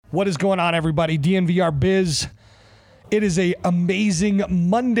What is going on, everybody? DNVR Biz. It is an amazing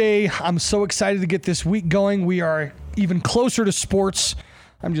Monday. I'm so excited to get this week going. We are even closer to sports.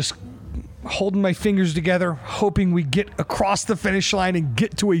 I'm just holding my fingers together, hoping we get across the finish line and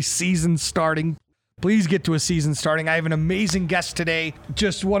get to a season starting. Please get to a season starting. I have an amazing guest today,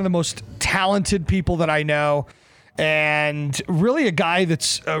 just one of the most talented people that I know, and really a guy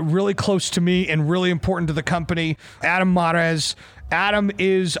that's really close to me and really important to the company, Adam Mares. Adam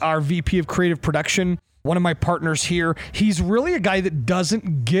is our VP of Creative Production, one of my partners here. He's really a guy that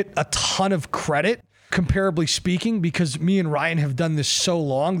doesn't get a ton of credit, comparably speaking, because me and Ryan have done this so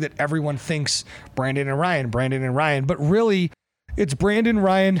long that everyone thinks Brandon and Ryan. But really, it's Brandon,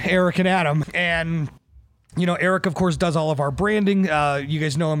 Ryan, Eric, and Adam. And, you know, Eric, of course, does all of our branding. You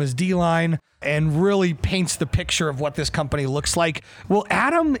guys know him as D-Line, and really paints the picture of what this company looks like. Well,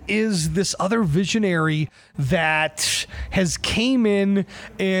 Adam is this other visionary that has came in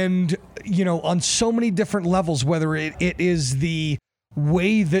and, you know, on so many different levels, whether it is the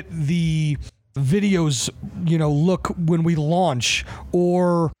way that the videos, you know, look when we launch,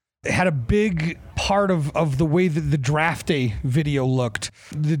 or had a big part of the way that the draft day video looked,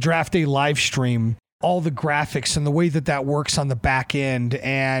 the draft day live stream, all the graphics and the way that that works on the back end,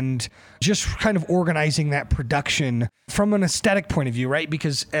 and just kind of organizing that production from an aesthetic point of view, right?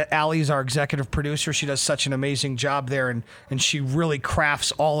 Because Allie is our executive producer. She does such an amazing job there, and she really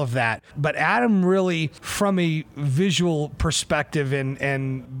crafts all of that. But Adam really, from a visual perspective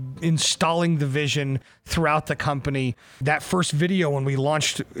and installing the vision throughout the company, that first video when we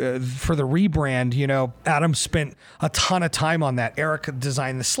launched for the rebrand, you know, Adam spent a ton of time on that. Eric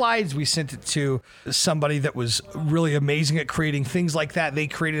designed the slides. We sent it to somebody that was really amazing at creating things like that. They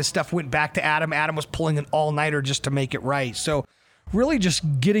created stuff, went back to Adam. Adam was pulling an all-nighter just to make it right. So really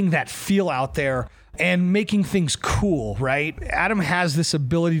just getting that feel out there and making things cool, right? Adam has this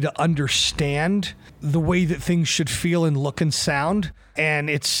ability to understand the way that things should feel and look and sound. And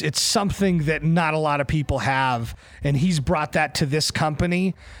it's something that not a lot of people have. And he's brought that to this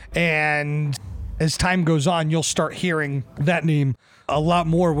company. And as time goes on, you'll start hearing that name a lot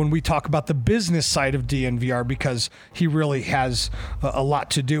more when we talk about the business side of DNVR, because he really has a lot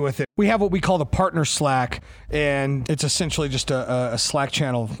to do with it. We have what we call the partner Slack, and it's essentially just a Slack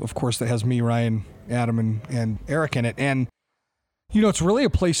channel, of course, that has me, Ryan, Adam, and Eric in it. And, you know, it's really a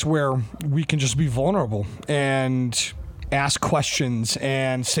place where we can just be vulnerable and ask questions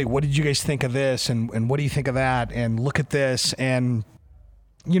and say, what did you guys think of this? And what do you think of that? And look at this. And,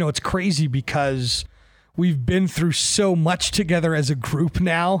 you know, it's crazy because we've been through so much together as a group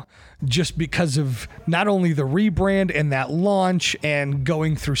now, just because of not only the rebrand and that launch and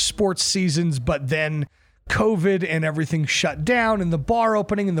going through sports seasons, but then COVID and everything shut down and the bar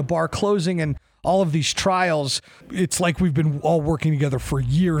opening and the bar closing and all of these trials. It's like we've been all working together for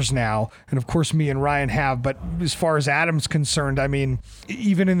years now. And of course, me and Ryan have. But as far as Adam's concerned, I mean,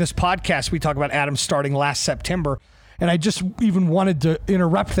 even in this podcast, we talk about Adam starting last September. And I just even wanted to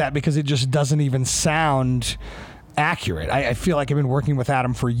interrupt that because it just doesn't even sound accurate. I feel like I've been working with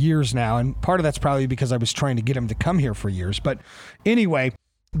Adam for years now, and part of that's probably because I was trying to get him to come here for years. But anyway,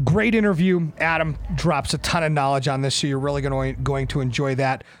 great interview. Adam drops a ton of knowledge on this, so you're really going to enjoy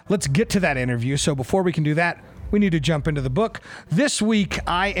that. Let's get to that interview. So before we can do that, we need to jump into the book. This week,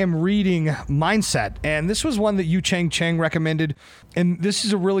 I am reading Mindset, and this was one that Yu Chang recommended, and this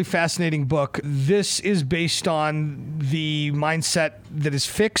is a really fascinating book. This is based on the mindset that is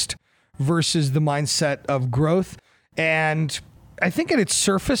fixed versus the mindset of growth, and I think at its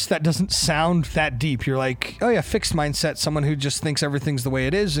surface, that doesn't sound that deep. You're like, oh yeah, fixed mindset, someone who just thinks everything's the way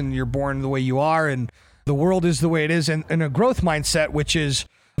it is, and you're born the way you are, and the world is the way it is, and a growth mindset, which is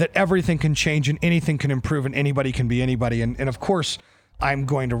that everything can change and anything can improve and anybody can be anybody. And of course, I'm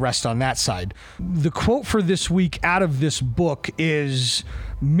going to rest on that side. The quote for this week out of this book is,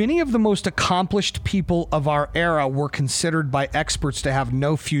 many of the most accomplished people of our era were considered by experts to have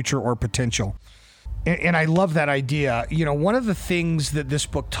no future or potential. And I love that idea. You know, one of the things that this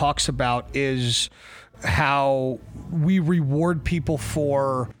book talks about is how we reward people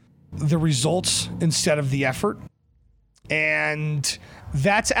for the results instead of the effort. And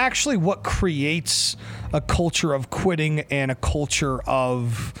that's actually what creates a culture of quitting and a culture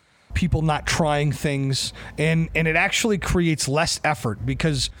of people not trying things. And it actually creates less effort,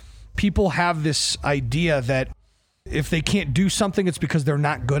 because people have this idea that if they can't do something, it's because they're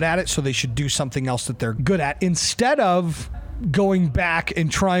not good at it. So they should do something else that they're good at, instead of going back and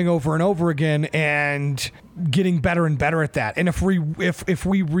trying over and over again and getting better and better at that. And if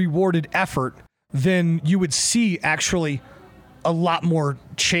we rewarded effort, then you would see actually a lot more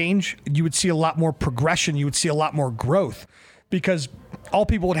change. You would see a lot more progression. You would see a lot more growth, because all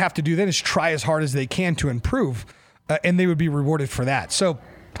people would have to do then is try as hard as they can to improve, and they would be rewarded for that. So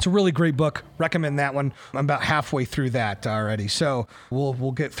it's a really great book. Recommend that one. I'm about halfway through that already. So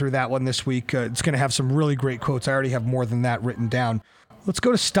we'll get through that one this week. It's going to have some really great quotes. I already have more than that written down. Let's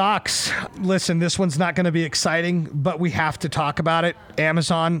go to stocks. Listen, this one's not going to be exciting, but we have to talk about it.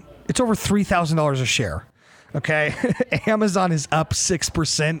 Amazon, it's over $3,000 a share. Okay. Amazon is up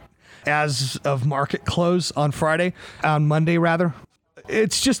 6% as of market close on Monday rather.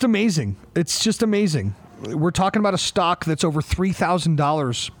 It's just amazing. It's just amazing. We're talking about a stock that's over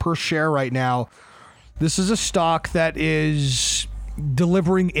 $3,000 per share right now. This is a stock that is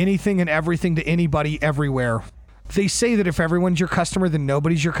delivering anything and everything to anybody everywhere. They say that if everyone's your customer, then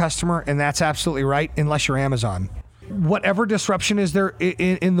nobody's your customer, and that's absolutely right, unless you're Amazon. Whatever disruption is there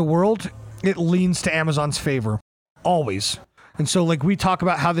in the world, it leans to Amazon's favor, always. And so, like, we talk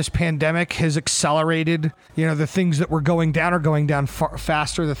about how this pandemic has accelerated, the things that were going down are going down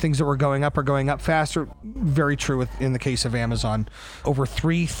faster. The things that were going up are going up faster. Very true in the case of Amazon. Over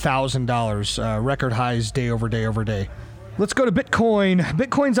 $3,000, record highs day over day over day. Let's go to Bitcoin.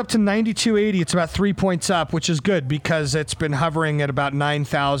 Bitcoin's up to 9280. It's about 3 points up, which is good because it's been hovering at about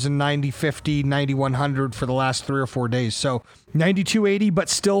 9,000, 9050, 9100 for the last 3 or 4 days. So 9280, but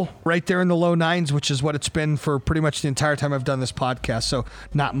still right there in the low nines, which is what it's been for pretty much the entire time I've done this podcast. So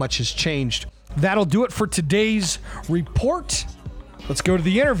not much has changed. That'll do it for today's report. Let's go to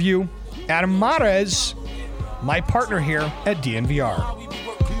the interview. Adam Mares, my partner here at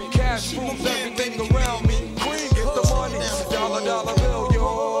DNVR. Cash moves everything around me. Dollar bill,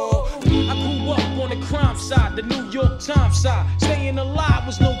 yo. I grew up on the crime side, the New York Times side. Staying alive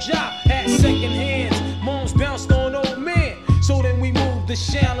was no job, had second hands. Moms bounced on old men. So then we moved to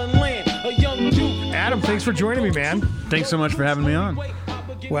Shaolin Land, a young dude. Adam, thanks for joining me, man. Thanks so much for having me on.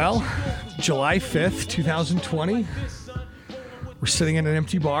 Well, July 5th, 2020. We're sitting in an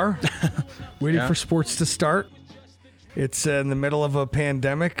empty bar, waiting for sports to start. It's in the middle of a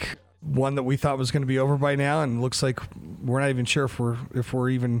pandemic, one that we thought was going to be over by now, and looks like we're not even sure if we're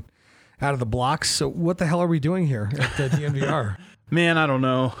even out of the blocks. So what the hell are we doing here at the DNVR? Man, I don't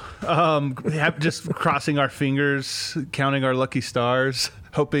know. Just crossing our fingers, counting our lucky stars,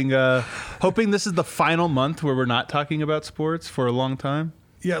 hoping this is the final month where we're not talking about sports for a long time.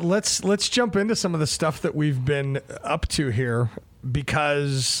 Yeah, let's jump into some of the stuff that we've been up to here,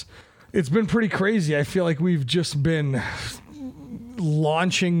 because it's been pretty crazy. I feel like we've just been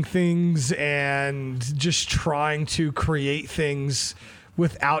launching things and just trying to create things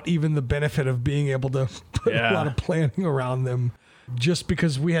without even the benefit of being able to put a lot of planning around them, just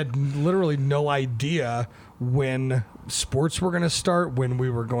because we had literally no idea when sports were going to start, when we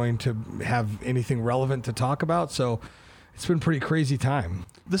were going to have anything relevant to talk about. So it's been a pretty crazy time.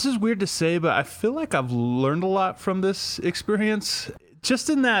 This is weird to say, but I feel like I've learned a lot from this experience, just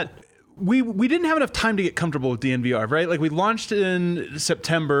in that we didn't have enough time to get comfortable with DNVR, right? Like, we launched in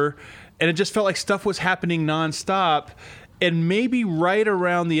September, and it just felt like stuff was happening nonstop. And maybe right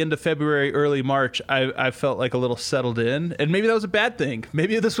around the end of February, early March, I felt like a little settled in. And maybe that was a bad thing.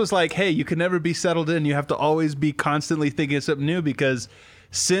 Maybe this was like, hey, you can never be settled in. You have to always be constantly thinking of something new, because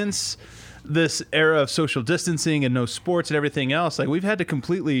since this era of social distancing and no sports and everything else, like, we've had to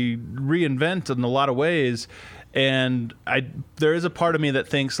completely reinvent in a lot of ways. And there is a part of me that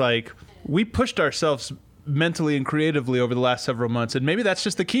thinks, like, we pushed ourselves mentally and creatively over the last several months, and maybe that's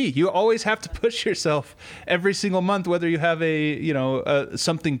just the key. You always have to push yourself every single month, whether you have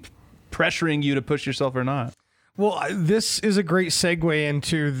something pressuring you to push yourself or not. Well, this is a great segue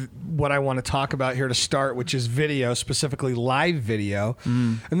into what I want to talk about here to start, which is video, specifically live video.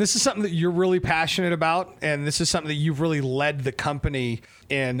 And this is something that you're really passionate about, and this is something that you've really led the company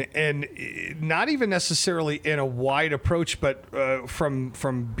in, and not even necessarily in a wide approach, but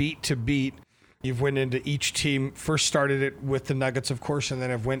from beat to beat. You've went into each team, first started it with the Nuggets, of course, and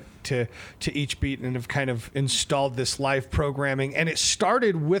then have went to each beat and have kind of installed this live programming. And it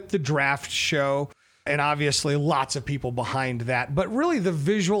started with the draft show, and obviously lots of people behind that. But really the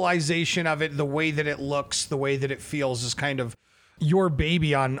visualization of it, the way that it looks, the way that it feels is kind of your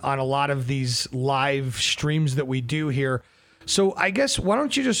baby on a lot of these live streams that we do here. So I guess, why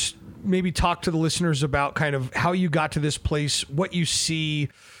don't you just maybe talk to the listeners about kind of how you got to this place, what you see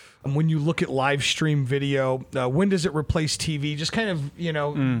when you look at live stream video, when does it replace TV? Just kind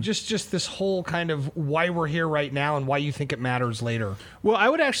of, just this whole kind of why we're here right now and why you think it matters later. Well, I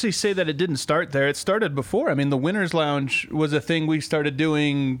would actually say that it didn't start there. It started before. I mean, the Winners Lounge was a thing we started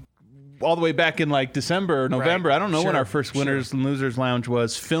doing all the way back in like December or November. Right. I don't know when our first Winners and Losers Lounge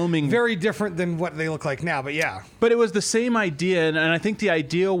was filming. Very different than what they look like now, but yeah. But it was the same idea, and I think the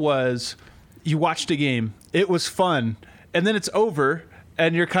idea was you watched a game. It was fun, and then it's over.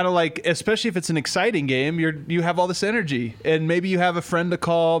 And you're kind of like, especially if it's an exciting game, you have all this energy, and maybe you have a friend to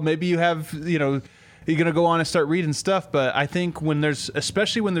call, maybe you have, you're going to go on and start reading stuff. But I think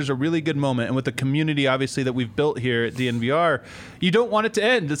especially when there's a really good moment, and with the community, obviously, that we've built here at DNVR, you don't want it to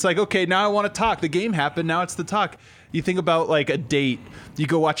end. It's like, okay, now I want to talk. The game happened. Now it's the talk. You think about like a date. You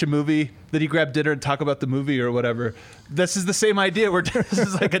go watch a movie, then you grab dinner and talk about the movie or whatever. This is the same idea. This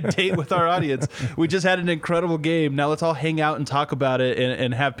is like a date with our audience. We just had an incredible game. Now let's all hang out and talk about it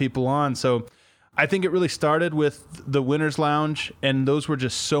and have people on. So I think it really started with the Winners Lounge, and those were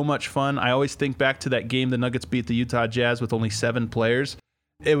just so much fun. I always think back to that game the Nuggets beat the Utah Jazz with only 7 players.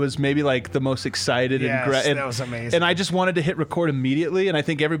 It was maybe like the most excited. Yes, that was amazing. And I just wanted to hit record immediately, and I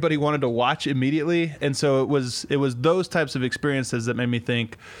think everybody wanted to watch immediately. And so it was those types of experiences that made me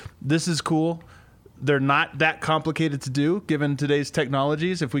think, this is cool. They're not that complicated to do given today's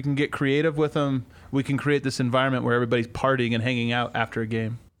technologies. If we can get creative with them, we can create this environment where everybody's partying and hanging out after a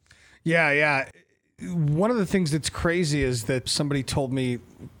game. Yeah. One of the things that's crazy is that somebody told me,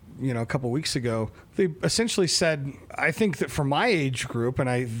 a couple of weeks ago, they essentially said, I think that for my age group,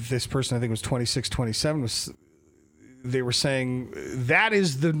 and this person I think was 26, 27, they were saying that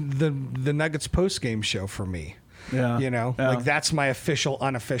is the Nuggets post-game show for me. Yeah. Like that's my official,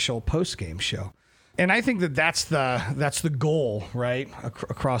 unofficial post-game show. And I think that's the goal, right?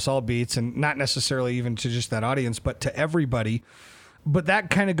 Across all beats, and not necessarily even to just that audience, but to everybody. But that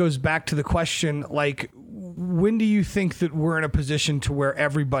kind of goes back to the question, like, when do you think that we're in a position to where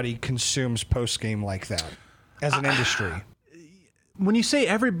everybody consumes post-game like that as an industry? When you say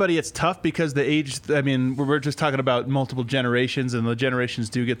everybody, it's tough because the age, we're just talking about multiple generations, and the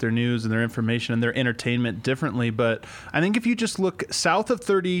generations do get their news and their information and their entertainment differently. But I think if you just look south of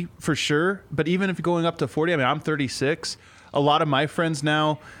 30 for sure, but even if you're going up to 40, I'm 36. A lot of my friends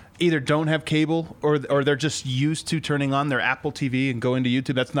now either don't have cable or they're just used to turning on their Apple TV and going to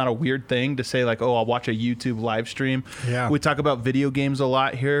YouTube. That's not a weird thing to say, like, oh, I'll watch a YouTube live stream. Yeah. We talk about video games a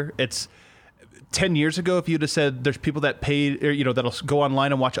lot here. It's 10 years ago, if you'd have said there's people that pay, or that'll go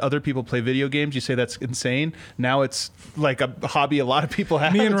online and watch other people play video games, you say that's insane. Now it's like a hobby a lot of people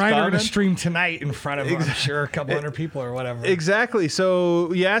have. Me and It's Ryan are common. going to stream tonight in front of, I'm sure, a couple hundred people or whatever. Exactly.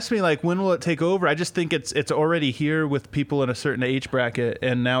 So you asked me, like, when will it take over? I just think it's already here with people in a certain age bracket,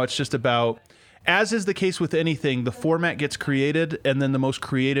 and now it's just about, as is the case with anything, the format gets created, and then the most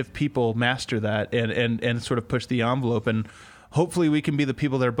creative people master that and sort of push the envelope. And hopefully we can be the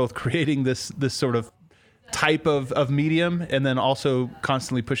people that are both creating this sort of type of medium and then also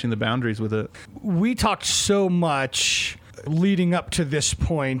constantly pushing the boundaries with it. We talked so much leading up to this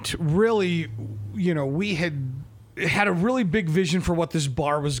point. Really, we had a really big vision for what this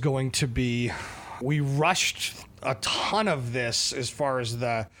bar was going to be. We rushed a ton of this as far as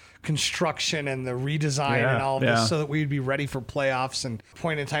the construction and the redesign and all of this so that we'd be ready for playoffs and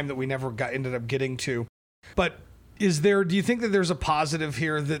point in time that we never ended up getting to. But do you think that there's a positive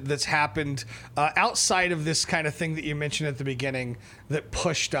here that's happened outside of this kind of thing that you mentioned at the beginning that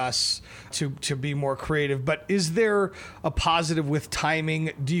pushed us to be more creative? But is there a positive with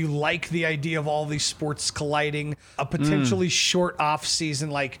timing? Do you like the idea of all these sports colliding, a potentially short off season?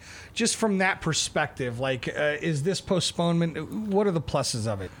 Like, just from that perspective, like, is this postponement, what are the pluses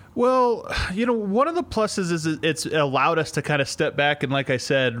of it? Well, one of the pluses is it's allowed us to kind of step back and, like I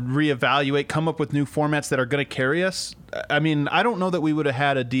said, reevaluate, come up with new formats that are going to carry us. I don't know that we would have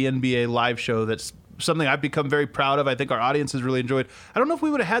had a DNBA live show. That's something I've become very proud of. I think our audience has really enjoyed. I don't know if we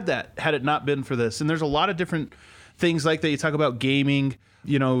would have had that had it not been for this. And there's a lot of different things like that. You talk about gaming,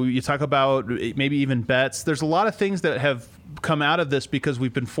 you talk about maybe even bets. There's a lot of things that have come out of this because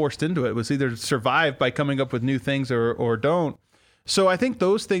we've been forced into it. It was either survive by coming up with new things or don't. So I think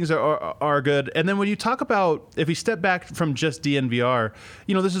those things are good. And then when you talk about, if we step back from just DNVR,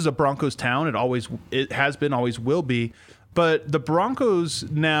 this is a Broncos town. It has been, always will be. But the Broncos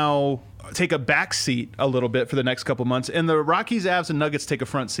now take a back seat a little bit for the next couple months, and the Rockies, Avs, and Nuggets take a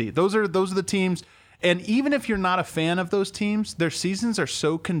front seat. Those are the teams. And even if you're not a fan of those teams, their seasons are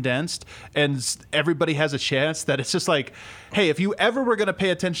so condensed and everybody has a chance that it's just like, hey, if you ever were going to pay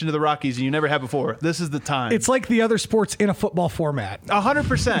attention to the Rockies and you never have before, this is the time. It's like the other sports in a football format.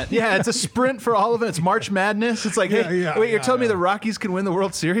 100%. Yeah, it's a sprint for all of it. It's March Madness. It's like, you're telling me the Rockies can win the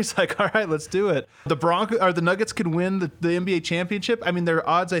World Series? Like, all right, let's do it. The Nuggets can win the NBA championship. Their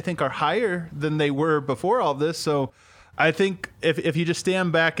odds, I think, are higher than they were before all this. So I think if you just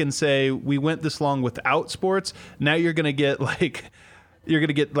stand back and say we went this long without sports, now you're going to get like you're going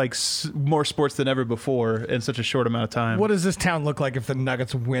to get like more sports than ever before in such a short amount of time. What does this town look like if the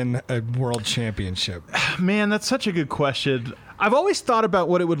Nuggets win a world championship? Man, that's such a good question. I've always thought about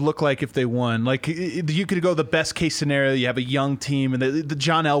what it would look like if they won. Like, you could go the best case scenario. You have a young team, and the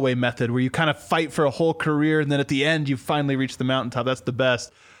John Elway method, where you kind of fight for a whole career, and then at the end, you finally reach the mountaintop. That's the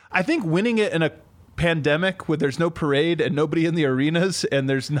best. I think winning it in a pandemic where there's no parade and nobody in the arenas,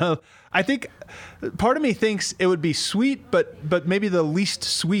 and I think part of me thinks it would be sweet, but maybe the least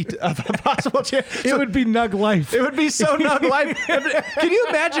sweet of a possible chance. It would be Nug life. It would be so Nug life. Can you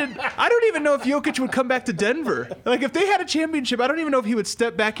imagine? I don't even know if Jokic would come back to Denver. Like, if they had a championship, I don't even know if he would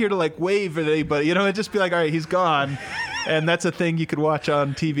step back here to like wave at anybody. It'd just be like, all right, he's gone. And that's a thing you could watch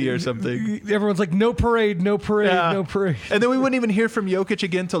on TV or something. Everyone's like, no parade, no parade, Yeah. no parade. And then we wouldn't even hear from Jokic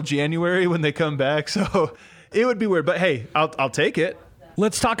again till January when they come back. So it would be weird. But hey, I'll take it.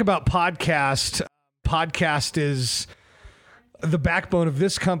 Let's talk about podcast. Podcast is the backbone of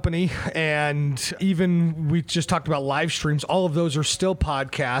this company. And even we just talked about live streams. All of those are still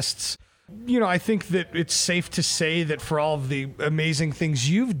podcasts. I think that it's safe to say that for all of the amazing things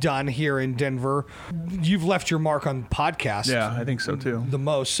you've done here in Denver, you've left your mark on podcasts. Yeah, I think so too. The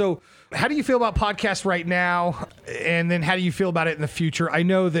most. So how do you feel about podcasts right now? And then how do you feel about it in the future? I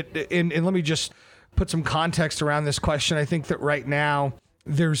know that, and let me just put some context around this question. I think that right now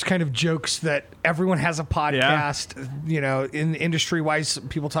there's kind of jokes that everyone has a podcast, in industry wise,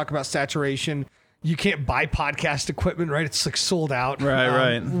 people talk about saturation. You can't buy podcast equipment, right? It's like sold out.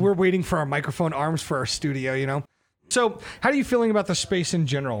 Right. We're waiting for our microphone arms for our studio, So how are you feeling about the space in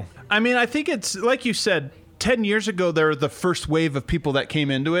general? I mean, I think it's like you said, 10 years ago, there were the first wave of people that came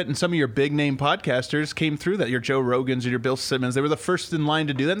into it, and some of your big name podcasters came through that. Your Joe Rogans or your Bill Simmons, they were the first in line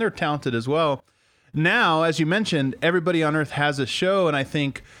to do that, and they're talented as well. Now, as you mentioned, everybody on earth has a show, and I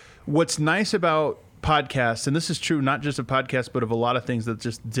think what's nice about podcasts, and this is true not just of podcasts, but of a lot of things that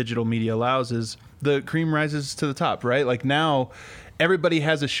just digital media allows, is the cream rises to the top, right? Like now, everybody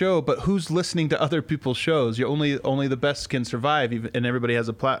has a show, but who's listening to other people's shows? Only the best can survive, and everybody has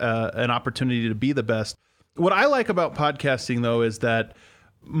an opportunity to be the best. What I like about podcasting, though, is that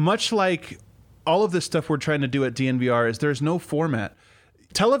much like all of this stuff we're trying to do at DNVR, is there's no format.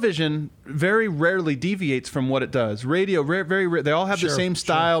 Television very rarely deviates from what it does. Radio, very they all have the same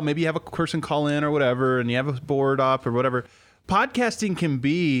style. Sure. Maybe you have a person call in or whatever, and you have a board op or whatever. Podcasting can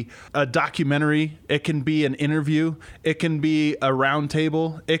be a documentary. It can be an interview. It can be a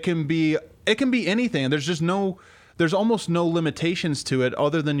roundtable. It can be anything. There's almost no limitations to it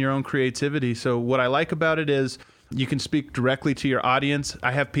other than your own creativity. So what I like about it is you can speak directly to your audience.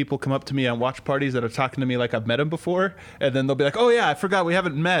 I have people come up to me on watch parties that are talking to me like I've met them before, and then they'll be like, "Oh yeah, I forgot we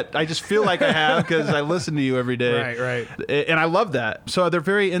haven't met. I just feel like I have because I listen to you every day." Right. And I love that. So they're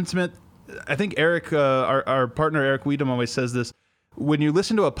very intimate. I think Eric, our partner Eric Weedham, always says this: when you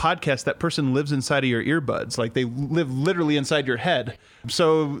listen to a podcast, that person lives inside of your earbuds, like they live literally inside your head.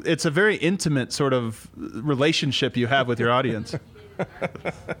 So it's a very intimate sort of relationship you have with your audience.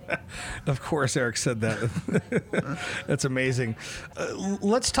 Of course, Eric said that. That's amazing.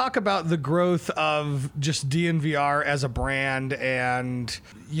 Let's talk about the growth of just DNVR as a brand and,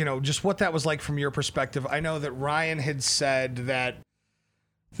 just what that was like from your perspective. I know that Ryan had said that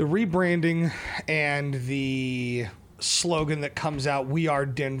the rebranding and the slogan that comes out, "We Are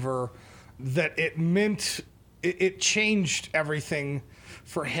Denver," that it meant, it changed everything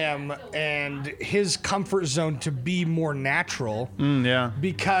for him and his comfort zone to be more natural.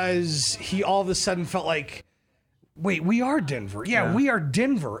 Because he all of a sudden felt like, wait, we are Denver. Yeah, we are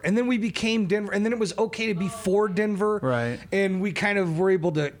Denver. And then we became Denver. And then it was okay to be for Denver. Right. And we kind of were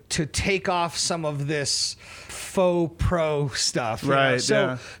able to take off some of this faux pro stuff. Right.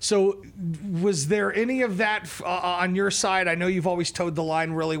 So was there any of that on your side? I know you've always towed the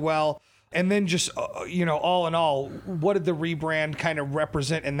line really well. And then just, all in all, what did the rebrand kind of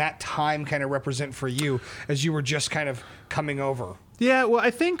represent and that time kind of represent for you as you were just kind of coming over? Yeah, well, I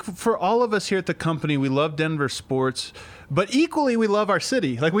think for all of us here at the company, we love Denver sports, but equally we love our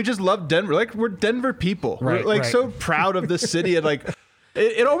city. Like, we just love Denver. Like, we're Denver people. We're so proud of this city. And like,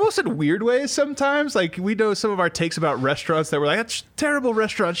 it almost in weird ways sometimes. Like, we know some of our takes about restaurants that we're like, that's a terrible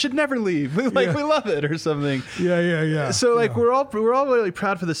restaurant, should never leave. We love it or something. Yeah. So like, we're all really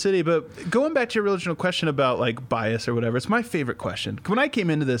proud for the city. But going back to your original question about like bias or whatever, it's my favorite question. When I came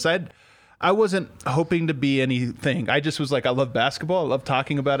into this, I wasn't hoping to be anything. I just was like, I love basketball. I love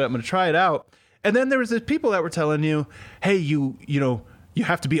talking about it. I'm going to try it out. And then there was these people that were telling you, hey, you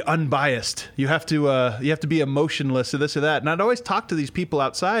have to be unbiased. You have to be emotionless or this or that. And I'd always talk to these people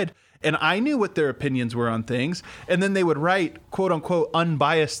outside, and I knew what their opinions were on things, and then they would write quote unquote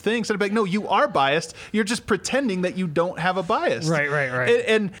unbiased things, and I'd be like, no, you are biased. You're just pretending that you don't have a bias. Right.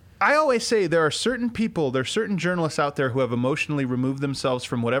 And I always say there are certain people, there are certain journalists out there who have emotionally removed themselves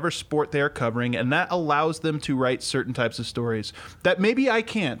from whatever sport they are covering, and that allows them to write certain types of stories that maybe I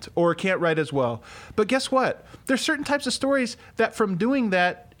can't or can't write as well. But guess what? There's certain types of stories that from doing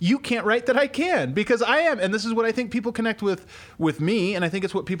that, you can't write that I can, because I am. And this is what I think people connect with me, and I think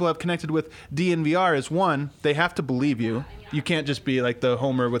it's what people have connected with DNVR is, one, they have to believe you. You can't just be like the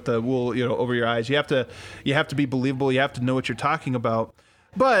Homer with the wool, over your eyes. You have to be believable. You have to know what you're talking about.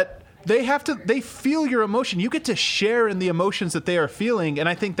 But they feel your emotion. You get to share in the emotions that they are feeling, and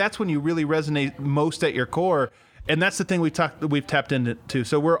I think that's when you really resonate most at your core. And that's the thing we've tapped into.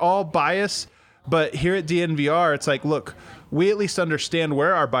 So we're all biased, but here at DNVR, it's like, look, we at least understand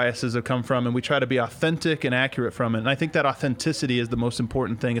where our biases have come from, and we try to be authentic and accurate from it. And I think that authenticity is the most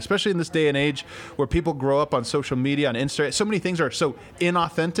important thing, especially in this day and age where people grow up on social media, on Instagram. So many things are so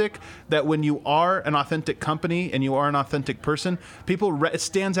inauthentic that when you are an authentic company and you are an authentic person, it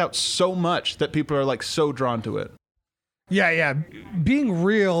stands out so much that people are like so drawn to it. Yeah. Being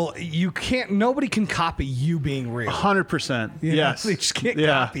real, nobody can copy you being real. 100%. Yes. They just can't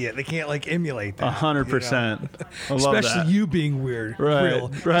copy it. They can't emulate that. 100%. I love Especially that. you being weird. Right. Real.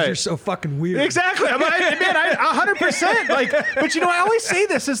 'Cause you're so fucking weird. Exactly. I 100%. But I always say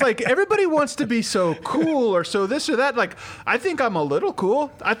this is like, everybody wants to be so cool or so this or that. Like, I think I'm a little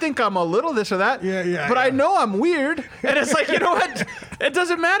cool. I think I'm a little this or that. Yeah. But I know I'm weird. And it's like, you know what? It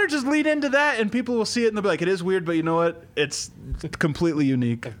doesn't matter. Just lead into that and people will see it and they'll be like, it is weird, but you know what? It's completely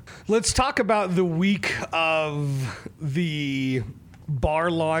unique. Let's talk about the week of the bar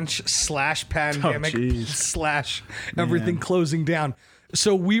launch / pandemic / everything closing down.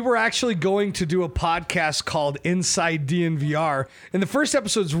 So we were actually going to do a podcast called Inside DNVR, and the first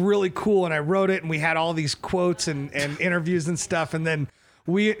episode's really cool, and I wrote it, and we had all these quotes and interviews and stuff, and then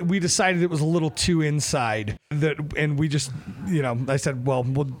we decided it was a little too inside, and we just, I said, well,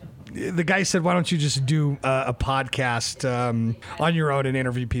 the guy said, why don't you just do a podcast on your own and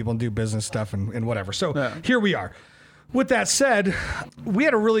interview people and do business stuff and whatever. So Here we are. With that said, we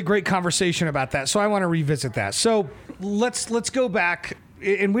had a really great conversation about that, so I want to revisit that. So let's go back,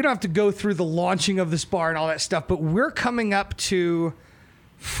 and we don't have to go through the launching of this bar and all that stuff, but we're coming up to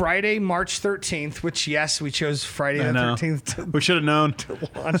Friday, March 13th, which, yes, we chose Friday the 13th. We should have known. To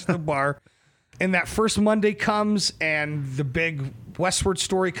launch the bar. And that first Monday comes, and the big Westward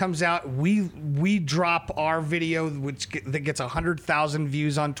story comes out. We drop our video, that gets 100,000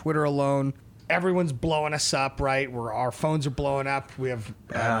 views on Twitter alone. Everyone's blowing us up, right? Our phones are blowing up. We have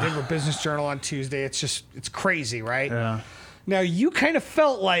Denver Business Journal on Tuesday. It's crazy, right? Yeah. Now, you kind of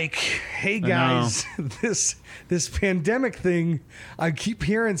felt like, hey, guys, this pandemic thing, I keep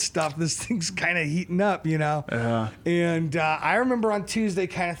hearing stuff. This thing's kind of heating up, Yeah. And I remember on Tuesday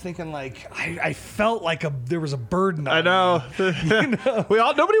kind of thinking, like, I felt like there was a burden on I know. me.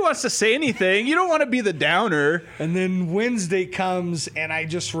 Nobody wants to say anything. You don't want to be the downer. And then Wednesday comes, and I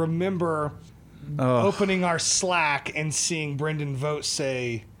just remember opening our Slack and seeing Brendan Vogt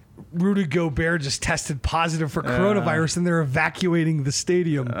say, Rudy Gobert just tested positive for coronavirus, and they're evacuating the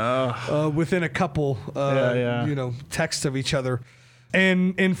stadium within a couple, texts of each other.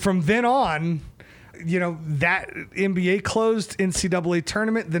 And from then on, that NBA closed, NCAA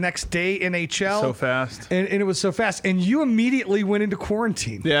tournament, the next day NHL. So fast. And it was so fast. And you immediately went into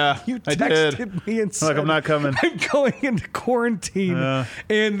quarantine. Yeah, You I texted did. me and said, I'm not coming. I'm going into quarantine.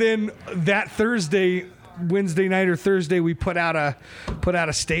 And then that Wednesday night or Thursday, we put out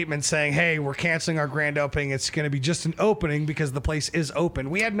a statement saying, hey, we're canceling our grand opening. It's going to be just an opening because the place is open.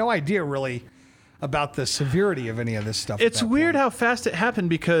 We had no idea really about the severity of any of this stuff. It's weird how fast it happened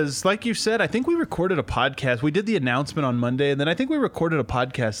because, like you said, I think we recorded a podcast. We did the announcement on Monday, and then I think we recorded a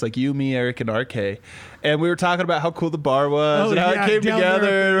podcast, like you, me, Eric, and RK. And we were talking about how cool the bar was and how it came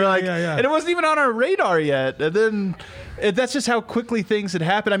together. And it wasn't even on our radar yet. And then that's just how quickly things had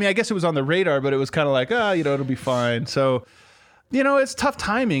happened. I mean, I guess it was on the radar, but it was kind of like, it'll be fine. So, it's tough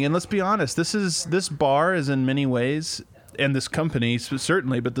timing. And let's be honest, this bar is in many ways, and this company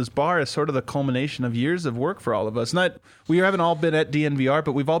certainly, but this bar is sort of the culmination of years of work for all of us. We haven't all been at DNVR,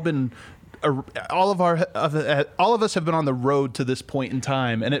 but we've all been, all of us have been on the road to this point in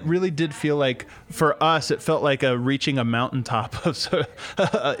time, and it really did feel like, for us, it felt like reaching a mountaintop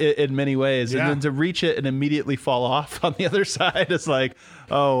in many ways, and then to reach it and immediately fall off on the other side is like,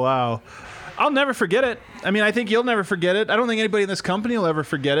 oh wow. I'll never forget it. I mean, I think you'll never forget it. I don't think anybody in this company will ever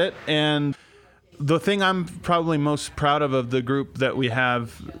forget it, and the thing I'm probably most proud of the group that we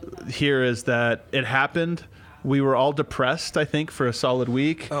have here is that it happened, We were all depressed, I think, for a solid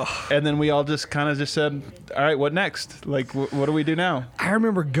week. And then we all just kind of just said, all right, what next? Like, what do we do now? I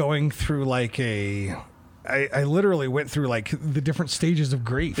remember going through like I literally went through like the different stages of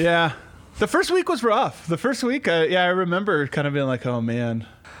grief. Yeah. The first week was rough. The first week, I remember kind of being like, oh, man.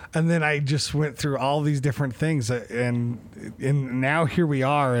 And then I just went through all these different things, and now here we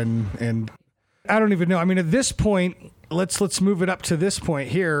are, and I don't even know. I mean, at this point, let's move it up to this point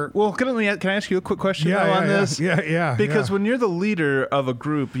here. Well, can I ask you a quick question on this? Yeah. Because when you're the leader of a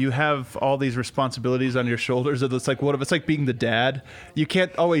group, you have all these responsibilities on your shoulders. It's like, what if it's like being the dad? You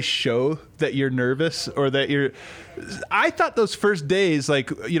can't always show that you're nervous or that you're. I thought those first days,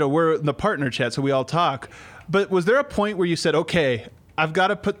 like, we're in the partner chat, so we all talk. But was there a point where you said, okay, I've got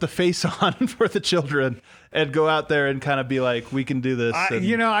to put the face on for the children and go out there and kind of be like, we can do this?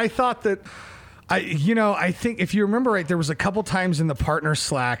 I thought that. I think if you remember right, there was a couple times in the partner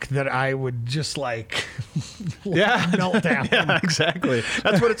Slack that I would just like melt down. Yeah, exactly.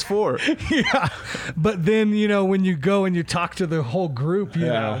 That's what it's for. Yeah. But then, when you go and you talk to the whole group,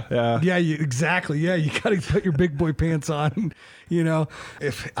 exactly. Yeah. You got to put your big boy pants on,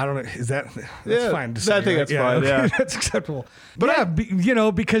 if I don't know, that's fine to say. I think that's fine. Okay, yeah. That's acceptable. But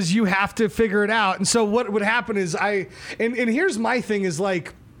because you have to figure it out. And so what would happen is and here's my thing is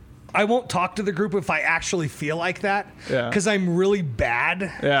like, I won't talk to the group if I actually feel like that, because I'm really bad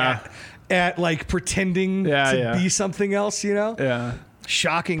at like pretending to be something else, Yeah.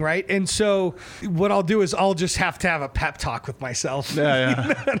 Shocking, right? And so what I'll do is I'll just have to have a pep talk with myself.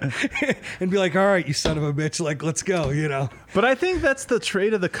 Yeah. And be like, all right, you son of a bitch, like, let's go, But I think that's the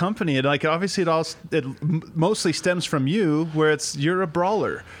trait of the company. And like, obviously it mostly stems from you, where you're a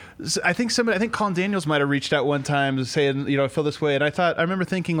brawler. I think Colin Daniels might have reached out one time saying, I feel this way. And I remember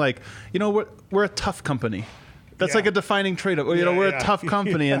thinking like, we're a tough company. That's like a defining trait of, we're a tough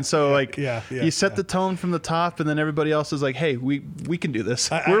company. And so you set the tone from the top, and then everybody else is like, hey, we can do this.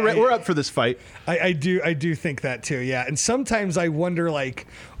 We're up for this fight. I do think that too. Yeah. And sometimes I wonder, like,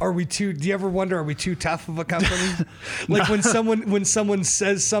 do you ever wonder, are we too tough of a company? Like when someone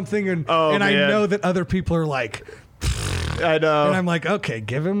says something and I know that other people are like, I know. And I'm like, okay,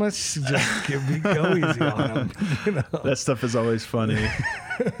 give him go easy on him. That stuff is always funny.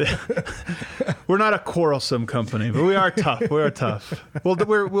 We're not a quarrelsome company, but we are tough. We are tough.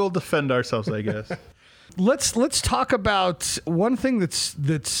 We'll defend ourselves, I guess. Let's talk about one thing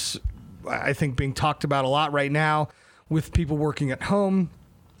that's I think being talked about a lot right now with people working at home.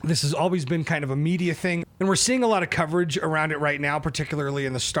 This has always been kind of a media thing, and we're seeing a lot of coverage around it right now, particularly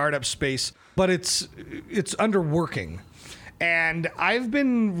in the startup space, but it's underworking. And I've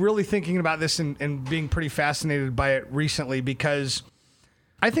been really thinking about this and being pretty fascinated by it recently, because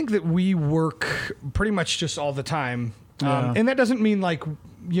I think that we work pretty much just all the time. And that doesn't mean like,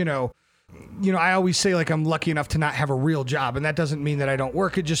 I always say like I'm lucky enough to not have a real job. And that doesn't mean that I don't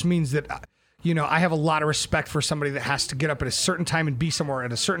work. It just means that, I have a lot of respect for somebody that has to get up at a certain time and be somewhere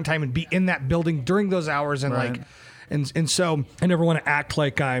at a certain time and be in that building during those hours. And right. And so I never want to act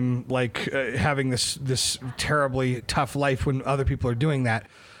like I'm like having this terribly tough life when other people are doing that.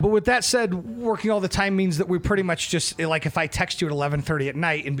 But with that said, working all the time means that we pretty much just, like, if I text you at 11:30 at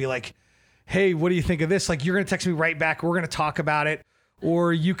night and be like, hey, what do you think of this? Like, you're going to text me right back. We're going to talk about it.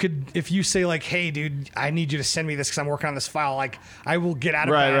 Or you could, if you say like, hey, dude, I need you to send me this because I'm working on this file. Like, I will get out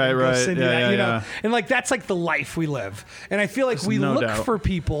of bed and go send you that, know? And like, that's like the life we live. And I feel like we look for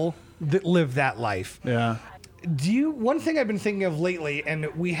people that live that life. Yeah. One thing I've been thinking of lately, and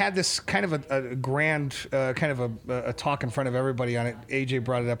we had this kind of a grand kind of a talk in front of everybody on it. AJ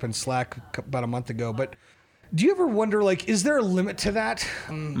brought it up in Slack about a month ago, but do you ever wonder, like, is there a limit to that?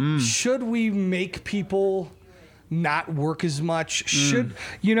 Should we make people not work as much? Should,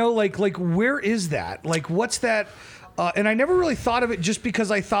 like where is that? Like, what's that? And I never really thought of it just because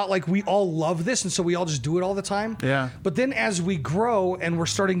I thought like we all love this and so we all just do it all the time. Yeah. But then as we grow and we're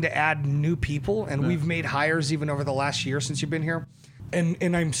starting to add new people and we've made hires even over the last year since you've been here,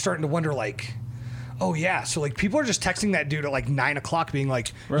 and I'm starting to wonder like, oh yeah, so like people are just texting that dude at like 9 o'clock being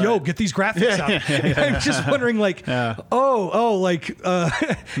like, yo, get these graphics out. I'm just wondering like, not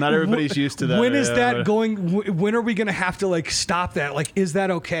everybody's used to that. When is that going? When are we going to have to like stop that? Like, is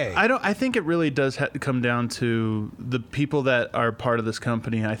that okay? I think it really does come down to the people that are part of this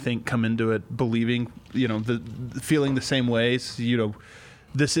company. I think come into it believing, feeling the same ways,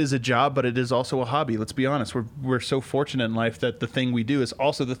 this is a job, but it is also a hobby. Let's be honest. We're so fortunate in life that the thing we do is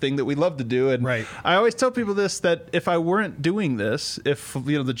also the thing that we love to do. And Right. I always tell people this, that if I weren't doing this, if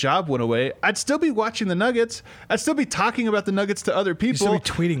the job went away, I'd still be watching the Nuggets. I'd still be talking about the Nuggets to other people. still be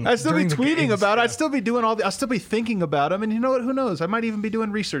tweeting I'd still be during the tweeting games, about it. yeah. I'd still be doing I'll still be thinking about them. And you know what? Who knows? I might even be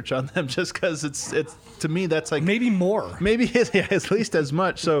doing research on them just because it's to me that's like Maybe more. maybe yeah, at least as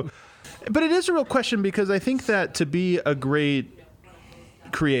much. So, but it is a real question because I think that to be a great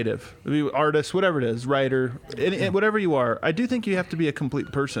creative, artist, whatever it is, writer, and whatever you are, I do think you have to be a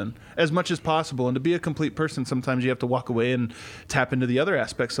complete person as much as possible. And to be a complete person, sometimes you have to walk away and tap into the other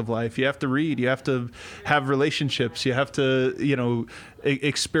aspects of life. You have to read, you have to have relationships, you have to,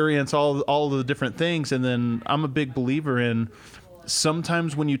 experience all the different things. And then I'm a big believer in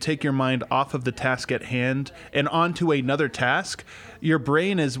sometimes when you take your mind off of the task at hand and onto another task, your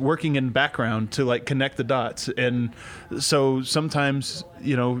brain is working in background to like connect the dots. And so sometimes,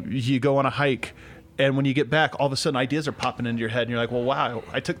 you go on a hike and when you get back, all of a sudden ideas are popping into your head and you're like, well, wow,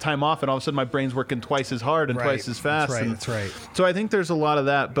 I took time off and all of a sudden my brain's working twice as hard and Right. twice as fast. That's right. And That's right. so I think there's a lot of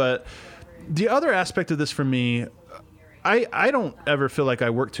that. But the other aspect of this for me, I don't ever feel like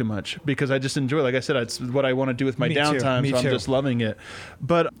I work too much because I just enjoy, like I said, it's what I want to do with my Me too. downtime. Me So I'm too. just loving it.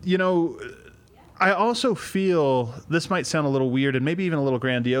 But, I also feel, this might sound a little weird and maybe even a little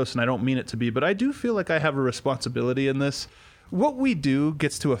grandiose, and I don't mean it to be, but I do feel like I have a responsibility in this. What we do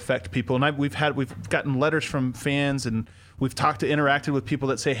gets to affect people. And we've gotten letters from fans and we've interacted with people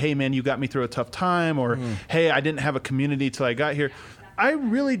that say, hey man, you got me through a tough time, or hey, I didn't have a community till I got here. I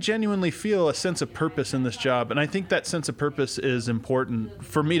really genuinely feel a sense of purpose in this job. And I think that sense of purpose is important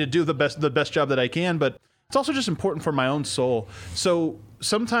for me to do the best job that I can, but it's also just important for my own soul. So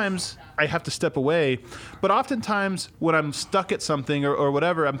sometimes I have to step away, but oftentimes when I'm stuck at something or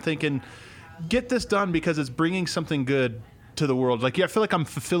whatever, I'm thinking, get this done because it's bringing something good to the world. Like, I feel like I'm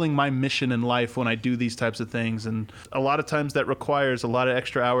fulfilling my mission in life when I do these types of things. And a lot of times that requires a lot of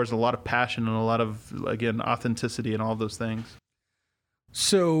extra hours, a lot of passion, and a lot of, again, authenticity and all those things.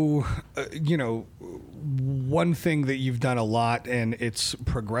 So, one thing that you've done a lot and it's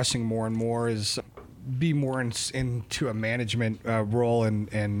progressing more and more is be more into a management role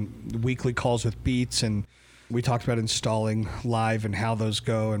and weekly calls with Beats. And we talked about installing live and how those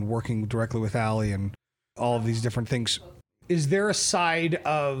go and working directly with Ali and all of these different things. Is there a side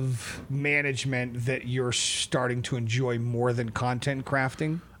of management that you're starting to enjoy more than content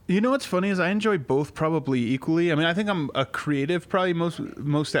crafting? You know what's funny is I enjoy both probably equally. I mean, I think I'm a creative probably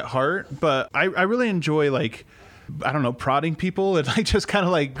most at heart, but I really enjoy prodding people and just kind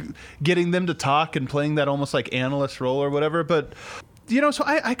of getting them to talk and playing that almost like analyst role or whatever. But so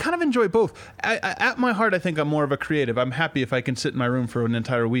I kind of enjoy both. At my heart, I think I'm more of a creative. I'm happy if I can sit in my room for an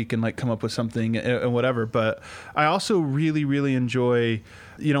entire week and come up with something and whatever. But I also really, really enjoy,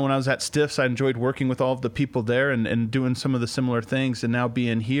 when I was at Stiffs, I enjoyed working with all of the people there and doing some of the similar things. And now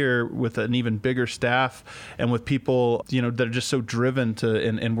being here with an even bigger staff and with people, that are just so driven to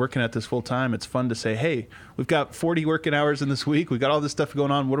and working at this full time, it's fun to say, hey, we've got 40 working hours in this week. We've got all this stuff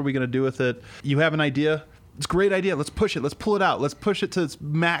going on. What are we going to do with it? You have an idea? It's a great idea. Let's push it. Let's pull it out. Let's push it to its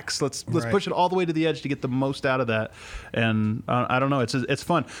max. Let's push it all the way to the edge to get the most out of that. And I don't know. It's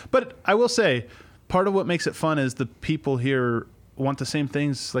fun. But I will say, part of what makes it fun is the people here want the same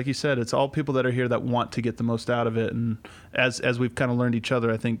things. Like you said, it's all people that are here that want to get the most out of it. And as we've kind of learned each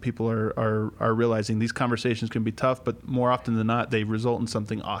other, I think people are realizing these conversations can be tough, but more often than not, they result in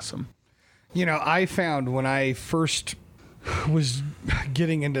something awesome. I found when I first was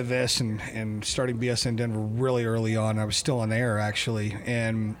getting into this and starting BSN Denver really early on. I was still on air actually,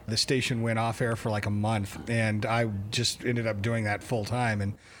 and the station went off air for like a month, and I just ended up doing that full time.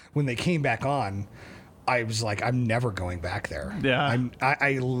 And when they came back on, I was like, I'm never going back there. Yeah.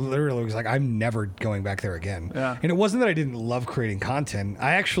 I literally was like, I'm never going back there again. Yeah. And it wasn't that I didn't love creating content.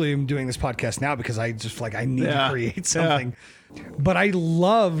 I actually am doing this podcast now because I just I need to create something. Yeah. But I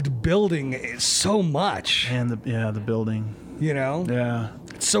loved building it so much. And the building. Yeah.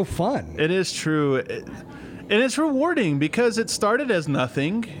 It's so fun. It is true. And it's rewarding because it started as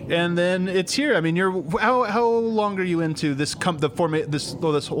nothing, and then it's here. I mean, how long are you into this?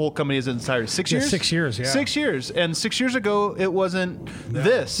 This whole company is entirety 6 years. 6 years, yeah. 6 years, and 6 years ago it wasn't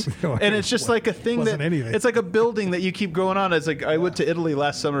this, and it's just like a thing that anything. It's like a building that you keep going on. It's like I went to Italy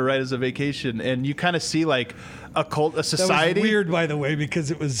last summer, right, as a vacation, and you kind of see a society. That was weird, by the way,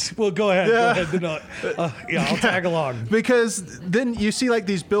 because it was. Well, go ahead. Yeah. Go ahead. I'll tag along. Because then you see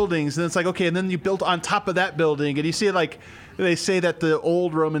these buildings, and it's like, okay, and then you build on top of that building, and you see they say that the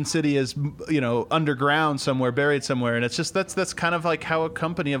old Roman city is, underground somewhere, buried somewhere, and it's just that's kind of like how a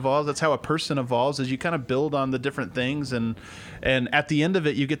company evolves. That's how a person evolves. Is you kind of build on the different things, and at the end of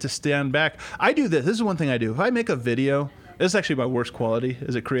it, you get to stand back. I do this. This is one thing I do. If I make a video. This is actually my worst quality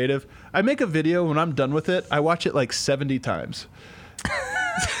as a creative. I make a video, when I'm done with it, I watch it like 70 times.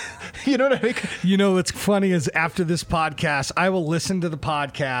 You know what I mean? You know what's funny is after this podcast, I will listen to the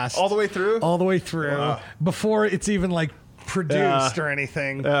podcast. All the way through? All the way through. Wow. Before it's even like produced Yeah. or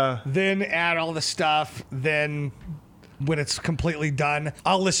anything. Yeah. Then add all the stuff. Then when it's completely done,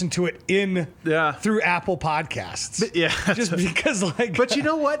 I'll listen to it through Apple Podcasts. Yeah. Just because like. But you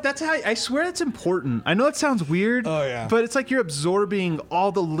know what? That's how I swear it's important. I know it sounds weird. Oh, yeah. But it's like you're absorbing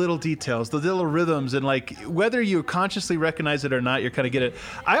all the little details, the little rhythms, and like whether you consciously recognize it or not, you're kind of get it.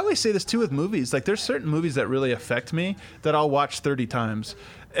 I always say this too with movies. Like there's certain movies that really affect me that I'll watch 30 times.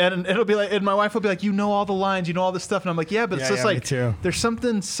 And it'll be like, and my wife will be like, you know all the lines, you know all this stuff, and I'm like, yeah, but it's just me like too. There's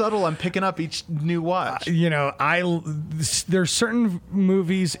something subtle I'm picking up each new watch. There's certain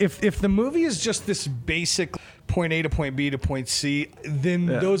movies. If the movie is just this basic point A to point B to point C, then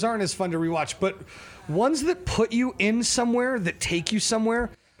those aren't as fun to rewatch. But ones that put you in somewhere, that take you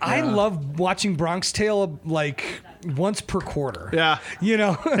somewhere. I love watching Bronx Tale like once per quarter. Yeah.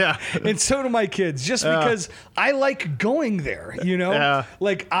 Yeah. And so do my kids, just because I like going there, Yeah.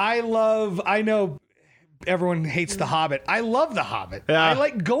 Like I know everyone hates The Hobbit. I love The Hobbit. Yeah. I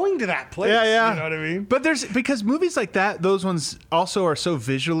like going to that place. Yeah. You know what I mean? But because movies like that, those ones also are so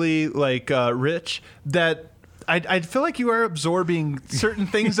visually like rich that I feel like you are absorbing certain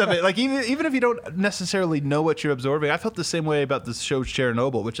things of it. Like even if you don't necessarily know what you're absorbing, I felt the same way about this show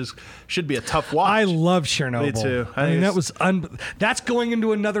Chernobyl, which should be a tough watch. I love Chernobyl. Me too. I mean, that was that's going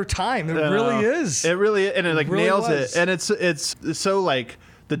into another time. It really is. It really, and it like really nails was. it. And it's so like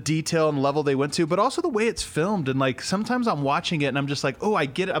the detail and level they went to, but also the way it's filmed. And like sometimes I'm watching it and I'm just like, oh, I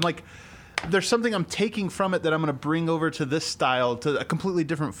get it. I'm like, there's something I'm taking from it that I'm going to bring over to this style, to a completely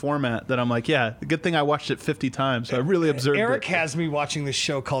different format that I'm like, yeah, good thing I watched it 50 times. So I really observed Eric it. has me watching this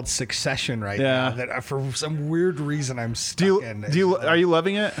show called Succession right Yeah. now that for some weird reason I'm stuck in. Are you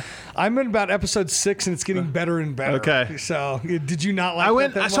loving it? I'm in about episode 6 and it's getting better and better. Okay. So did you not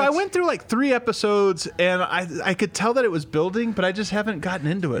like that I much? went through like 3 episodes and I could tell that it was building, but I just haven't gotten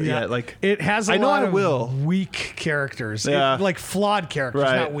into it yet. Like it has a I know lot I of will. weak characters. Yeah. Like flawed characters,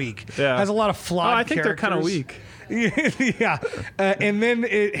 Right. not weak. Yeah. It has a lot of flawed I think they're kind of characters. weak. Yeah. And then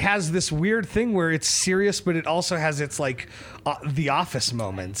it has this weird thing where it's serious, but it also has its like The Office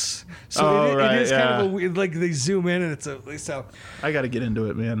moments. So it is kind of a weird, like they zoom in and so. I got to get into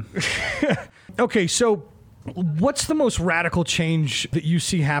it, man. Okay, so what's the most radical change that you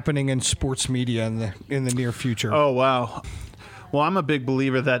see happening in sports media in the near future? Oh, wow. Well, I'm a big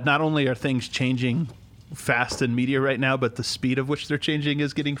believer that not only are things changing fast in media right now, but the speed of which they're changing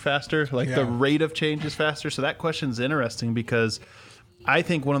is getting faster. Like the rate of change is faster. So that question's interesting because I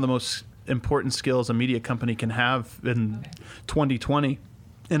think one of the most important skills a media company can have in 2020,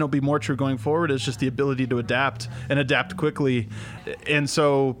 and it'll be more true going forward, is just the ability to adapt and adapt quickly. And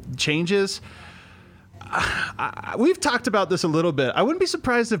so changes... we've talked about this a little bit. I wouldn't be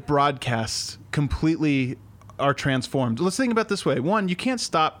surprised if broadcasts completely are transformed. Let's think about it this way. One, you can't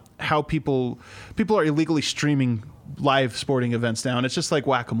stop how people are illegally streaming live sporting events now, and it's just like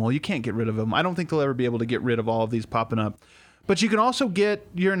whack-a-mole. You can't get rid of them. I don't think they'll ever be able to get rid of all of these popping up. But you can also get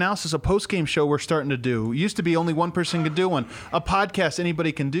your analysis, a post-game show we're starting to do. It used to be only one person could do one. A podcast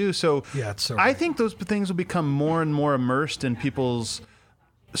anybody can do. So, it's so I think those things will become more and more immersed in people's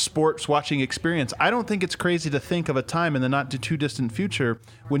sports watching experience. I don't think it's crazy to think of a time in the not too distant future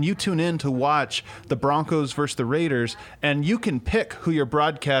when you tune in to watch the Broncos versus the Raiders and you can pick who your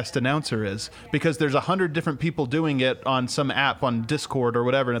broadcast announcer is because there's 100 different people doing it on some app on Discord or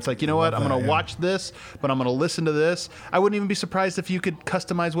whatever, and it's like, you know what, I'm going to watch this, but I'm going to listen to this. I wouldn't even be surprised if you could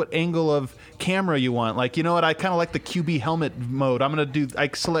customize what angle of camera you want. Like, you know what, I kind of like the QB helmet mode.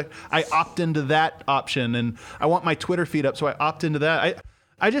 I opt into that option, and I want my Twitter feed up, so I opt into that.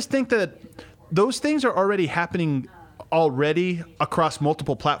 I just think that those things are already happening already across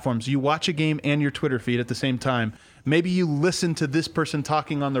multiple platforms. You watch a game and your Twitter feed at the same time. Maybe you listen to this person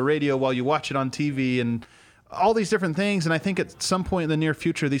talking on the radio while you watch it on TV and all these different things. And I think at some point in the near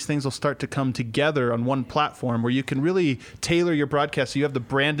future, these things will start to come together on one platform where you can really tailor your broadcast. So you have the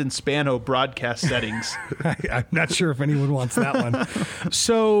Brandon Spano broadcast settings. I'm not sure if anyone wants that one.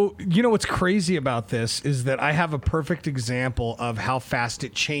 So, you know what's crazy about this is that I have a perfect example of how fast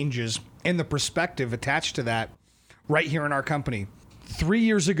it changes and the perspective attached to that right here in our company. 3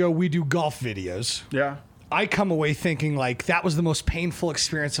 years ago, we do golf videos. Yeah. I come away thinking like that was the most painful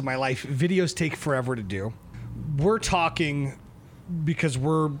experience of my life. Videos take forever to do. we're talking because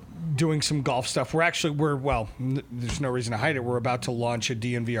we're doing some golf stuff. There's no reason to hide it. We're about to launch a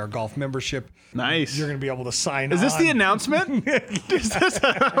DNVR golf membership. Nice. You're going to be able to sign Is this the announcement? Wow.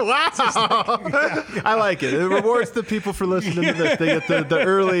 I like it. It rewards the people for listening to this. They get the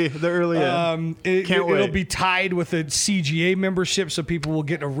early Can't wait. It'll be tied with a CGA membership, so people will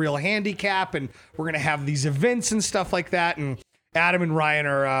get a real handicap, and we're going to have these events and stuff like that. And Adam and Ryan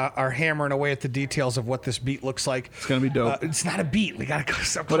are hammering away at the details of what this beat looks like. It's going to be dope. It's not a beat. We got to go.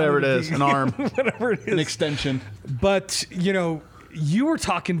 Whatever it is, an arm. Whatever it is. An extension. But, you were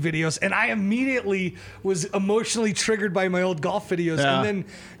talking videos, and I immediately was emotionally triggered by my old golf videos. Yeah. And then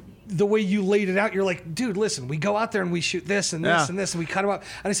the way you laid it out, you're like, dude, listen, we go out there and we shoot this and this and this, and we cut them up.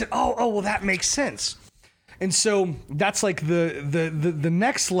 And I said, oh, well, that makes sense. And so that's like the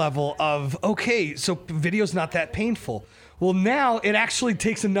next level of, okay, so video's not that painful. Well, now it actually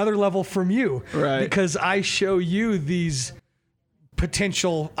takes another level from you. Right. Because I show you these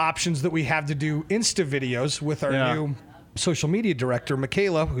potential options that we have to do Insta videos with our new social media director,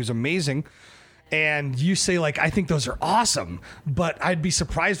 Michaela, who's amazing. And you say, like, I think those are awesome, but I'd be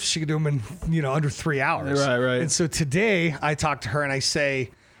surprised if she could do them in, under 3 hours. Right. And so today I talked to her and I say,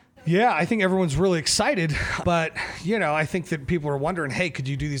 yeah, I think everyone's really excited, but, I think that people are wondering, hey, could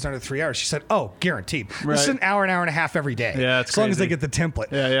you do these under 3 hours? She said, oh, guaranteed. Right. This is an hour and a half every day. Yeah, it's as long as crazy. they get the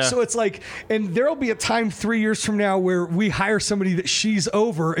template. Yeah. So it's like, and there'll be a time 3 years from now where we hire somebody that she's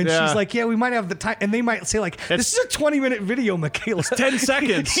over and she's like, yeah, we might have the time. And they might say, like, this is a 20-minute video, Michaela. 10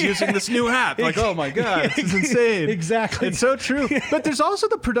 seconds using this new app. Like, oh my God, this is insane. Exactly. It's so true. But there's also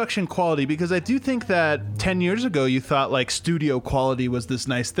the production quality, because I do think that 10 years ago you thought like studio quality was this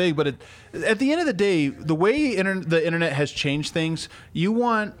nice thing, but at the end of the day, the way the internet has changed things, you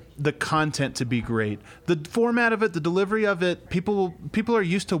want the content to be great. The format of it, the delivery of it, people are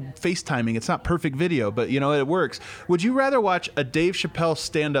used to FaceTiming. It's not perfect video, but it works. Would you rather watch a Dave Chappelle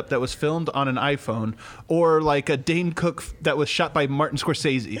stand-up that was filmed on an iPhone, or like a Dane Cook that was shot by Martin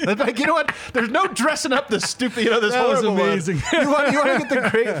Scorsese? Like, you know what? There's no dressing up this stupid, this That was horrible amazing. one. You want to get the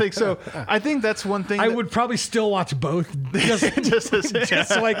great thing. So I think that's one thing. I would probably still watch both just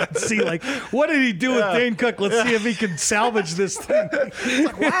so I could see, like, what did he do with Dane Cook? Let's see if he can salvage this thing. It's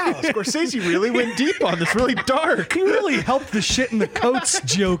like, wow, Scorsese really went deep on this, really dark. He really helped the shit in the coats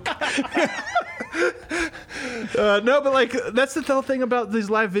joke. No, but like that's the whole thing about these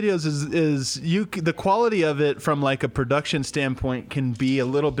live videos is the quality of it from like a production standpoint can be a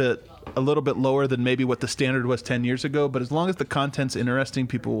little bit lower than maybe what the standard was 10 years ago. But as long as the content's interesting,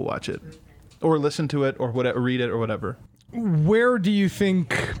 people will watch it or listen to it or whatever, read it or whatever. Where do you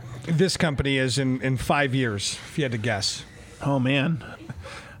think this company is in 5 years, if you had to guess? Oh man.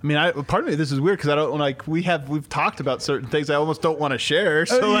 I mean, part of me, this is weird because I don't like we've talked about certain things I almost don't want to share.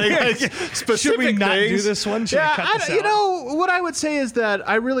 So specific should we not things, do this one? Should we cut this out? What I would say is that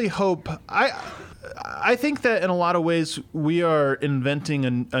I really hope I think that in a lot of ways we are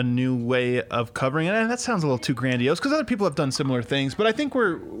inventing a new way of covering it, and that sounds a little too grandiose because other people have done similar things. But I think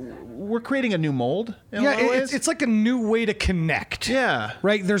we're creating a new mold. In a lot of ways. It's like a new way to connect. Yeah.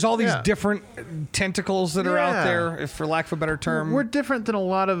 Right? There's all these different tentacles that are out Yeah. there, if for lack of a better term. We're different than a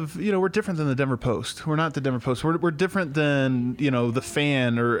lot of, we're different than the Denver Post. We're not the Denver Post. We're different than, the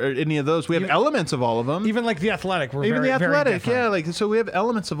Fan or any of those. We have elements of all of them. Even like The Athletic. We're Even very, the very Athletic, different. so we have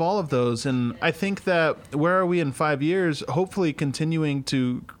elements of all of those, and I think that where are we in 5 years? Hopefully, continuing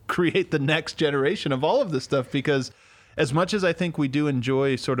to create the next generation of all of this stuff, because as much as I think we do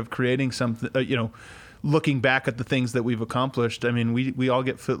enjoy sort of creating something, looking back at the things that we've accomplished. I mean, we all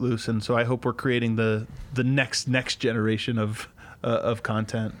get footloose, and so I hope we're creating the next generation of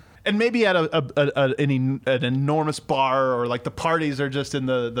content. And maybe at an enormous bar, or like the parties are just in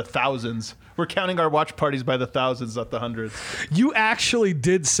the thousands. We're counting our watch parties by the thousands, not the hundreds. You actually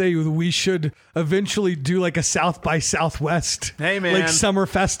did say we should eventually do like a South by Southwest, Hey, man. like summer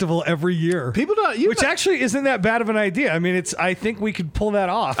festival every year. People don't, which actually isn't that bad of an idea. I mean, I think we could pull that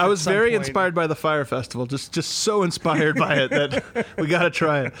off. I at was some very point. inspired by the Fire Festival. Just so inspired by it that we got to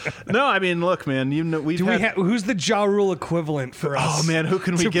try it. No, I mean, look, man, who's the Ja Rule equivalent for us? Oh man, who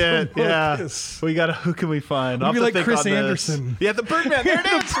can we to get? promote Yeah, this? who can we find? I'll Maybe have to like think Chris on this. Anderson. Yeah, the Birdman. There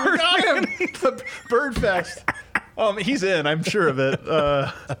it is. We got him. The Bird Fest. He's in. I'm sure of it.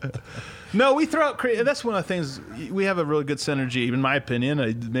 No, we throw out. That's one of the things. We have a really good synergy, in my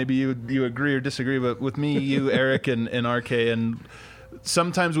opinion. Maybe you agree or disagree, but with me, you, Eric, and RK, and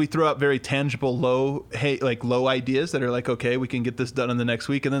sometimes we throw out very tangible, low ideas that are like, okay, we can get this done in the next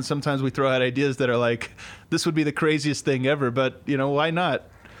week, and then sometimes we throw out ideas that are like, this would be the craziest thing ever, but why not?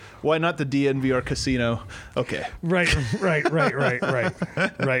 Why not the DNVR casino? Okay. Right. Why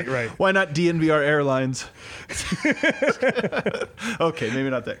Why not DNVR Airlines? Okay, maybe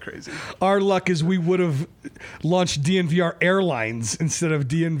not that crazy. Our luck is we would have launched DNVR Airlines instead of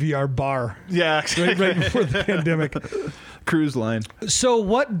DNVR Bar Yeah, right before the pandemic. Cruise line. So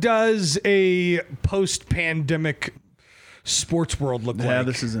what does a post-pandemic sports world look Yeah, like?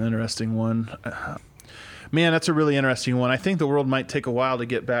 this is an interesting one. Man, that's a really interesting one. I think the world might take a while to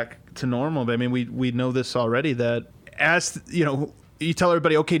get back to normal. But I mean, we know this already, that as you know, you tell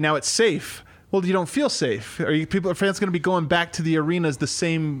everybody, okay, now it's safe. Well, you don't feel safe. Are fans going to be going back to the arenas the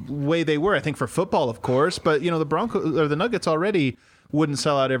same way they were? I think for football, of course, but the Broncos or the Nuggets already wouldn't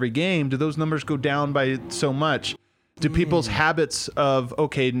sell out every game. Do those numbers go down by so much? Do people's habits of,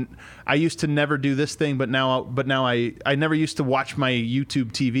 okay, I used to never do this thing, but now I never used to watch my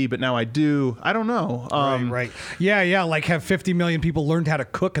YouTube TV, but now I do. I don't know. Right. Yeah. Like have 50 million people learned how to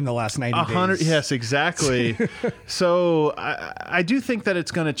cook in the last 90 days. Yes, exactly. So I do think that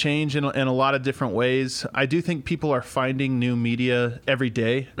it's going to change in a lot of different ways. I do think people are finding new media every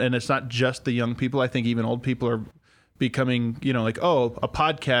day, and it's not just the young people. I think even old people are becoming, like, oh, a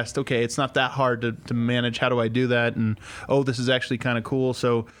podcast. Okay, it's not that hard to manage. How do I do that? And oh, this is actually kind of cool.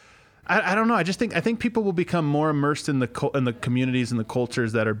 So I don't know. I think people will become more immersed in the communities and the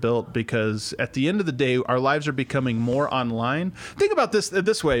cultures that are built, because at the end of the day, our lives are becoming more online. Think about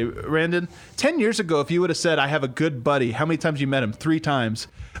this way, Randon. 10 years ago, if you would have said, I have a good buddy, how many times you met him? 3 times.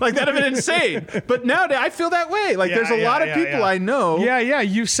 Like, that'd have been insane. But nowadays, I feel that way. Like, there's a lot of people I know. Yeah.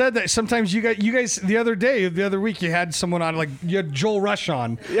 You said that sometimes you guys the other week, you had someone on, like, you had Joel Rush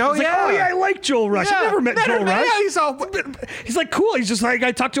on. Oh, yeah. I like Joel Rush. Yeah. I've never met Joel Rush. Yeah, he's like cool. He's just like,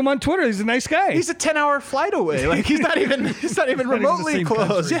 I talked to him on Twitter. He's a nice guy. He's a 10-hour flight away. Like, he's not even remotely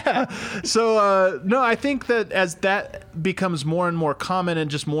close. Country. Yeah. So no, I think that as that becomes more and more common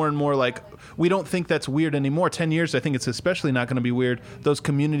and just more and more like, we don't think that's weird anymore. 10 years, I think it's especially not going to be weird. Those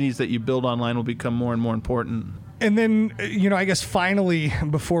communities that you build online will become more and more important. And then, I guess finally,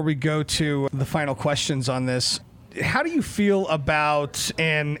 before we go to the final questions on this, how do you feel about,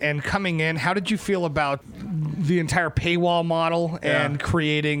 and coming in, how did you feel about the entire paywall model and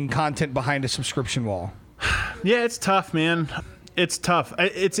creating content behind a subscription wall? Yeah, it's tough, man. It's tough.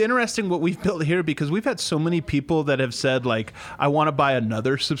 It's interesting what we've built here, because we've had so many people that have said, like, I want to buy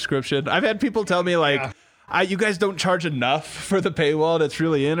another subscription. I've had people tell me, like, you guys don't charge enough for the paywall. That's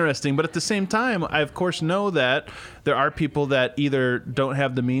really interesting. But at the same time, I, of course, know that there are people that either don't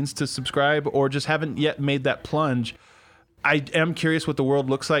have the means to subscribe or just haven't yet made that plunge. I am curious what the world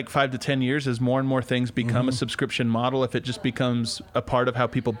looks like 5 to 10 years as more and more things become a subscription model. If it just becomes a part of how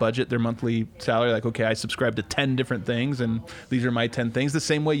people budget their monthly salary, like, okay, I subscribe to 10 different things and these are my 10 things, the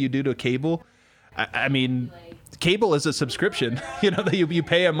same way you do to cable. I mean, cable is a subscription, that you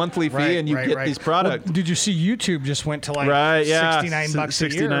pay a monthly fee and you get these products. Well, did you see YouTube just went to like $69 a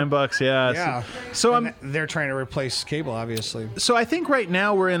year? $69, yeah. Yeah. So they're trying to replace cable, obviously. So I think right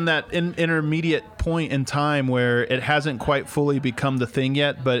now we're in that intermediate point in time where it hasn't quite fully become the thing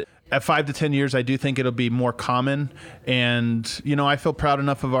yet, but at 5 to 10 years, I do think it'll be more common. And, I feel proud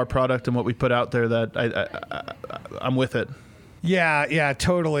enough of our product and what we put out there that I'm with it. Yeah,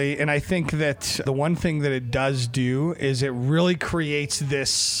 totally. And I think that the one thing that it does do is it really creates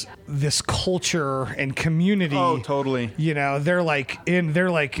this culture and community. Oh, totally. They're like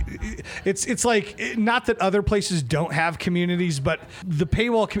it's like, not that other places don't have communities, but the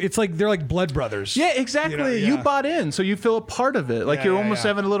paywall, it's like they're like blood brothers. Yeah, exactly. You bought in, so you feel a part of it. Like you're almost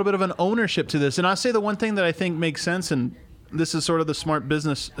having a little bit of an ownership to this. And I'll say the one thing that I think makes sense, and this is sort of the smart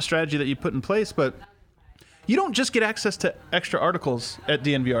business strategy that you put in place, but you don't just get access to extra articles at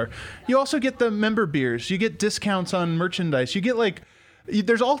DNVR. You also get the member beers. You get discounts on merchandise. You get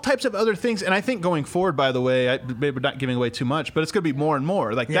there's all types of other things. And I think going forward, by the way, maybe we're not giving away too much, but it's going to be more and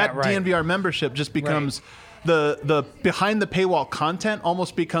more. DNVR membership just becomes the behind the paywall content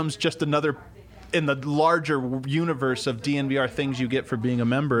almost becomes just another in the larger universe of DNVR things you get for being a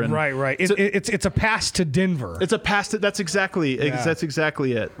member. And right. It's a pass to Denver. It's a pass to, that's exactly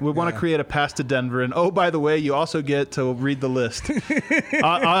it. We want to create a pass to Denver. And oh, by the way, you also get to read the list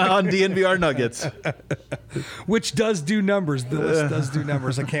on DNVR Nuggets. Which does do numbers. The list does do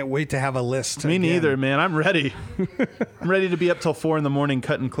numbers. I can't wait to have a list. Me neither, man. I'm ready. I'm ready to be up till 4 a.m.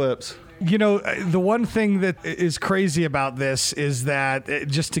 cutting clips. The one thing that is crazy about this is that,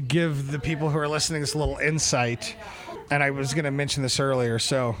 just to give the people who are listening this little insight, and I was going to mention this earlier,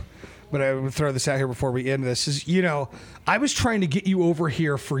 so but I would throw this out here before we end this, is, you know, I was trying to get you over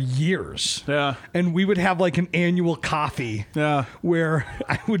here for years. Yeah. And we would have like an annual coffee. Yeah. Where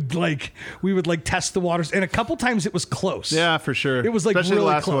we would test the waters. And a couple times it was close. Yeah, for sure. It was like especially really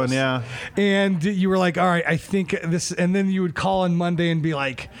the last close. one. Yeah. And you were like, all right, I think this, and then you would call on Monday and be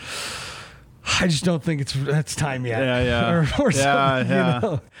like, I just don't think it's time yet. Yeah. or Yeah, something, yeah. you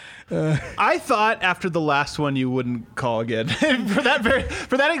know? I thought after the last one you wouldn't call again for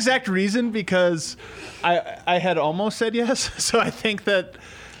that exact reason, because I had almost said yes. So I think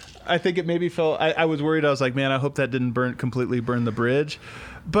it maybe felt, I was worried. I was like, man, I hope that didn't completely burn the bridge.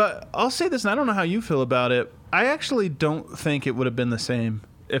 But I'll say this, and I don't know how you feel about it. I actually don't think it would have been the same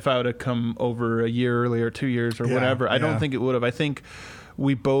if I would have come over a year earlier, 2 years or whatever. I don't think it would have. I think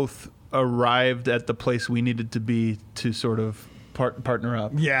we both arrived at the place we needed to be to sort of partner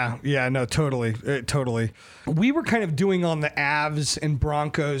up. Yeah, no, totally. We were kind of doing on the Avs and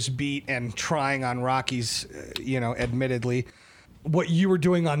Broncos beat and trying on Rockies, admittedly, what you were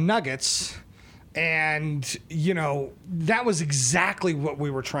doing on Nuggets. And, that was exactly what we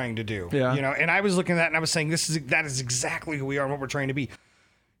were trying to do. Yeah. And I was looking at that and I was saying, that is exactly who we are and what we're trying to be.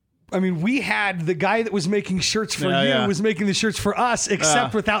 I mean, we had the guy that was making shirts for was making the shirts for us,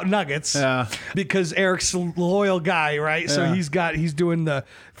 except without Nuggets. Yeah. Because Eric's a loyal guy, right? So he's doing the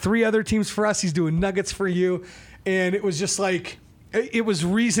 3 other teams for us. He's doing Nuggets for you. And it was just like, it was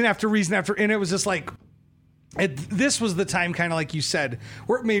reason after reason after, and it was just like, this was the time, kind of like you said,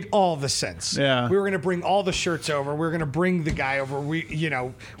 where it made all the sense. Yeah. We were going to bring all the shirts over. We were going to bring the guy over. We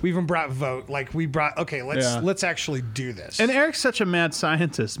even brought Vote. Like let's actually do this. And Eric's such a mad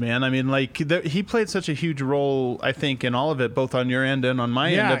scientist, man. I mean, like he played such a huge role, I think, in all of it, both on your end and on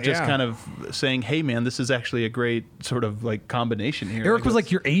my end of just kind of saying, hey, man, this is actually a great sort of like combination here. Eric was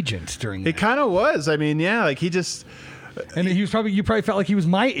like your agent during that. He kind of was. I mean, yeah, like he just... And you probably felt like he was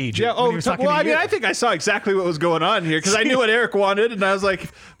my agent. Yeah. Oh, well, I mean, I think I saw exactly what was going on here because I knew what Eric wanted, and I was like,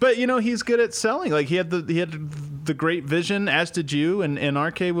 but he's good at selling. Like he had the great vision, as did you and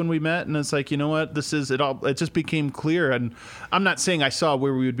RK when we met, and it's like, you know what, this is it all. It just became clear, and I'm not saying I saw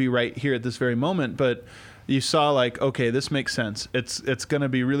where we would be right here at this very moment, but you saw like, okay, this makes sense. It's going to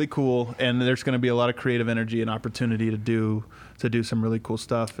be really cool, and there's going to be a lot of creative energy and opportunity to do some really cool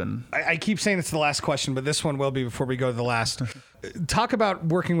stuff. And I keep saying it's the last question, but this one will be before we go to the last. Talk about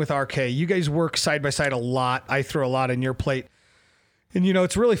working with RK. You guys work side by side a lot. I throw a lot on your plate. And,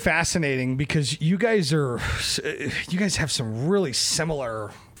 it's really fascinating because you guys have some really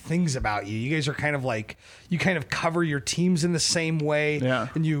similar things about you. You guys are kind of like, you kind of cover your teams in the same way. Yeah.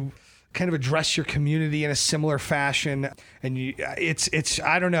 And you kind of address your community in a similar fashion, and it's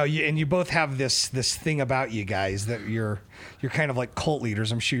I don't know, and you both have this thing about you guys that you're kind of like cult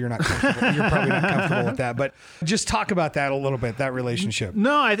leaders. I'm sure you're not comfortable. You're probably not comfortable with that, but just talk about that a little bit, that relationship.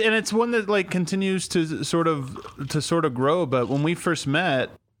 No, and it's one that like continues to sort of grow. But when we first met,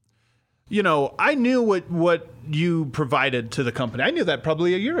 I knew what you provided to the company. I knew that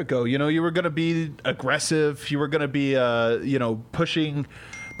probably a year ago. You were going to be aggressive. You were going to be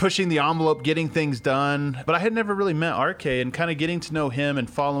pushing the envelope, getting things done. But I had never really met RK, and kind of getting to know him and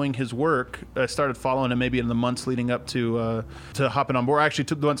following his work. I started following him maybe in the months leading up to hopping on board. Actually,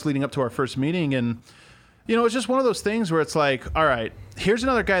 the months leading up to our first meeting. And, it's just one of those things where it's like, all right, here's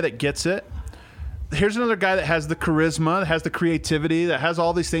another guy that gets it. Here's another guy that has the charisma, that has the creativity, that has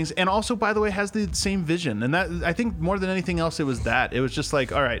all these things. And also, by the way, has the same vision. And that, I think more than anything else, it was that. It was just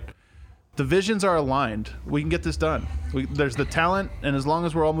like, all right, the visions are aligned. We can get this done. There's the talent, and as long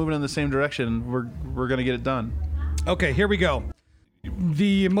as we're all moving in the same direction, we're going to get it done. Okay, here we go.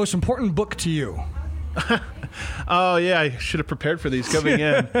 The most important book to you. Oh, yeah, I should have prepared for these coming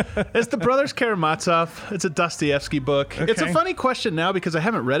in. It's The Brothers Karamazov. It's a Dostoevsky book. Okay. It's a funny question now because I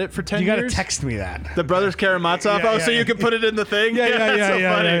haven't read it for 10 years. You got to text me that. The Brothers Karamazov? So you can put it in the thing?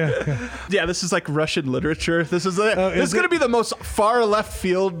 Yeah. Yeah, this is like Russian literature. This is going to be the most far left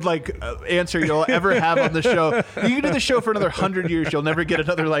field answer you'll ever have on the show. You can do the show for another 100 years. You'll never get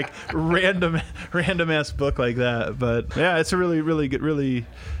another random ass book like that. But yeah, it's a really, really good, really...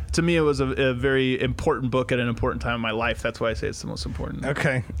 To me, it was a very important book at an important time in my life. That's why I say it's the most important.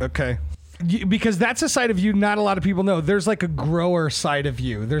 Okay. Because that's a side of you not a lot of people know. There's like a grower side of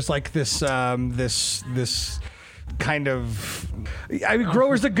you. There's like this kind of... I mean,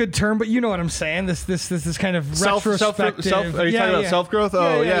 grower's a good term, but you know what I'm saying. This kind of retrospective... Are you talking about self-growth?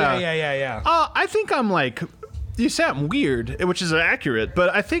 Oh, yeah. I think I'm like... You say I'm weird, which is accurate,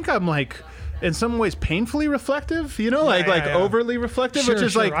 but I think I'm like... in some ways painfully reflective, like yeah. overly reflective, Sure, which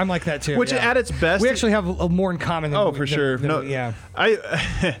is sure. like I'm like that too. Which yeah. at its best, we actually have more in common. Than for sure. yeah.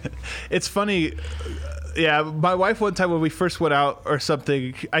 It's funny. Yeah, my wife one time when we first went out or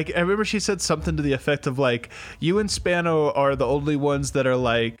something, I remember she said something to the effect of like, "You and Spano are the only ones that are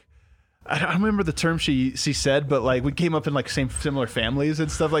like." I don't remember the term she said, but like we came up in like similar families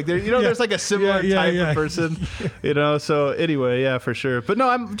and stuff like there. There's like a similar type of person, So anyway, yeah, for sure. But no,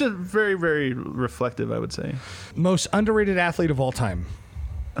 I'm just very, very reflective, I would say. Most underrated athlete of all time.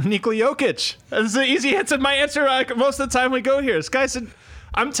 Nikola Jokic. That's the easy answer. My answer most of the time we go here. This guy said,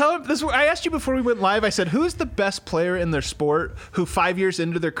 I'm telling this. I asked you before we went live. I said, "Who's the best player in their sport who 5 years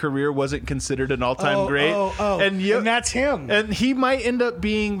into their career wasn't considered an all-time great?" And that's him. And he might end up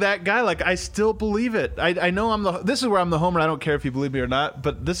being that guy. Like I still believe it. I know this is where I'm the homer. I don't care if you believe me or not.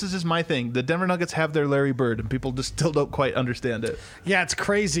 But this is just my thing. The Denver Nuggets have their Larry Bird, and people just still don't quite understand it. Yeah, it's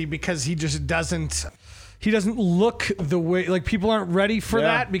crazy because he just doesn't. He doesn't look the way, like people aren't ready for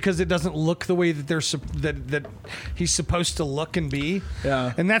that because it doesn't look the way that that he's supposed to look and be.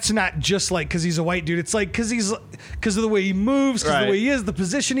 Yeah. And that's not just like because he's a white dude. It's like because of the way he moves, because of the way he is, the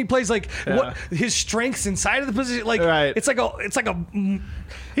position he plays, like what his strengths inside of the position. Like it's like a.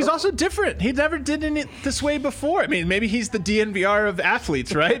 He's also different. He never did it this way before. I mean, maybe he's the DNVR of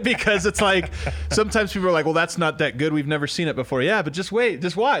athletes, right? Because it's like sometimes people are like, "Well, that's not that good. We've never seen it before." Yeah, but just wait,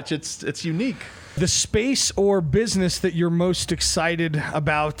 just watch. It's unique. The space or business that you're most excited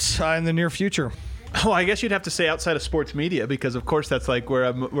about in the near future? Oh, I guess you'd have to say outside of sports media because, of course, that's like where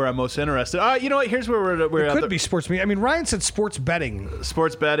I'm most interested. You know what? Here's where we're it could be sports media. I mean, Ryan said sports betting.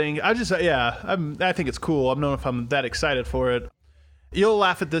 Sports betting. I think it's cool. I don't know if I'm that excited for it. You'll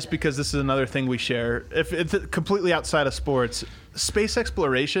laugh at this because this is another thing we share. If it's completely outside of sports, space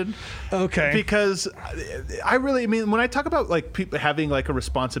exploration. Okay. Because when I talk about like people having like a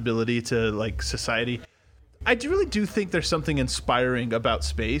responsibility to like society, I really do think there's something inspiring about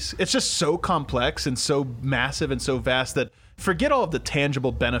space. It's just so complex and so massive and so vast that forget all of the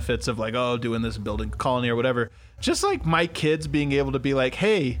tangible benefits of like, doing this building colony or whatever. Just like my kids being able to be like,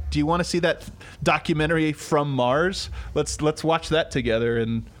 hey, do you want to see that documentary from Mars? Let's watch that together.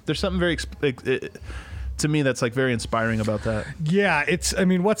 And there's something very to me that's like very inspiring about that. Yeah,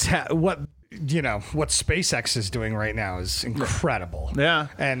 what SpaceX is doing right now is incredible. Yeah.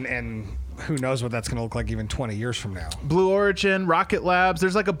 And who knows what that's going to look like even 20 years from now. Blue Origin, Rocket Labs,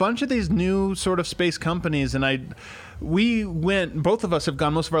 there's like a bunch of these new sort of space companies, and both of us have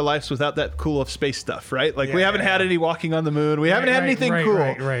gone most of our lives without that cool of space stuff, right? Like we haven't had any walking on the moon. We haven't had anything cool.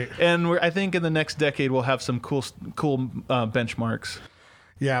 Right. And I think in the next decade we'll have some cool benchmarks.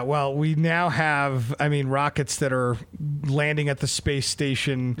 Yeah, well, we now have, rockets that are landing at the space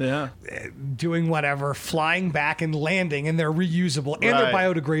station, doing whatever, flying back and landing, and they're reusable, and they're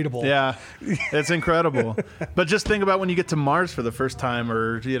biodegradable. Yeah, it's incredible. But just think about when you get to Mars for the first time,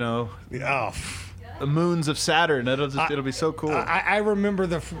 or, the moons of Saturn. It'll be so cool. I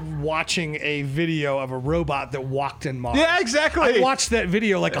remember watching a video of a robot that walked in Mars. Yeah, exactly. I watched that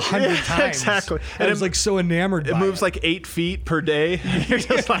video like 100 times. Exactly. And I was like so enamored by it. It moves like 8 feet per day. You're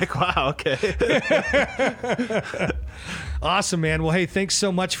just like, wow, okay. Awesome, man. Well, hey, thanks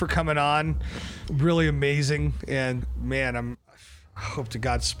so much for coming on. Really amazing. And man, I hope to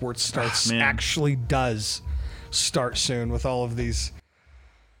God sports actually does start soon with all of these.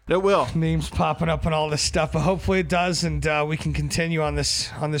 It will. Names popping up and all this stuff, but hopefully it does, and we can continue on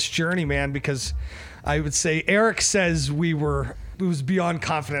this journey, man. Because I would say Eric says it was beyond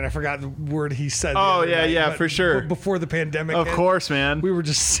confident. I forgot the word he said. Oh yeah, for sure. Before the pandemic, of course, man. We were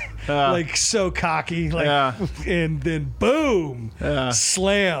just like so cocky, and then boom,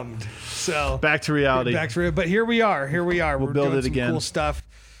 slammed. So back to reality. But here we are. We're build doing it some again. Cool stuff.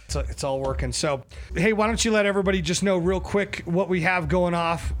 It's all working. So, hey, why don't you let everybody just know real quick what we have going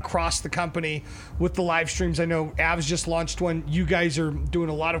off across the company with the live streams. I know Avs just launched one. You guys are doing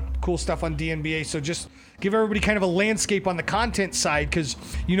a lot of cool stuff on DNBA. So just give everybody kind of a landscape on the content side, because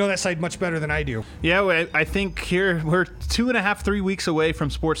you know that side much better than I do. Yeah, I think here we're 2.5, 3 weeks away from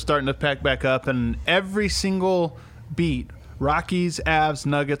sports starting to pack back up, and every single beat, Rockies, Avs,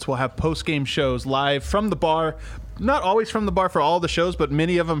 Nuggets, will have post-game shows live from the bar. Not always from the bar for all the shows, but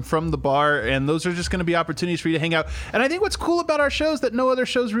many of them from the bar, and those are just going to be opportunities for you to hang out. And I think what's cool about our shows that no other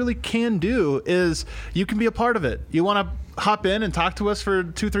shows really can do is you can be a part of it. You want to hop in and talk to us for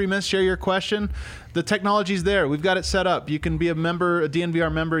 2-3 minutes, share your question. The technology's there. We've got it set up. You can be a member, a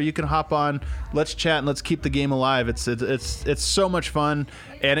DNVR member. You can hop on. Let's chat and let's keep the game alive. It's so much fun,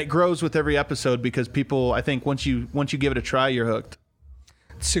 and it grows with every episode because people, I think, once you give it a try, you're hooked.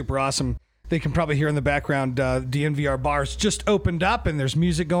 Super awesome. they can probably hear in the background, DNVR bars just opened up and there's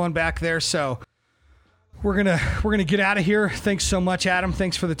music going back there. So we're gonna get out of here. Thanks so much, Adam.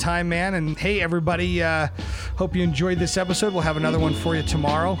 Thanks for the time, man. And hey, everybody, hope you enjoyed this episode. We'll have another one for you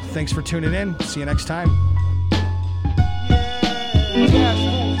tomorrow. Thanks for tuning in. See you next time. Cash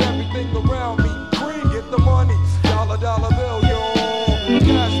moves everything around me. Green, get the money. Dollar bill, yo.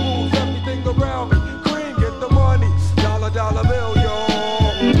 Cash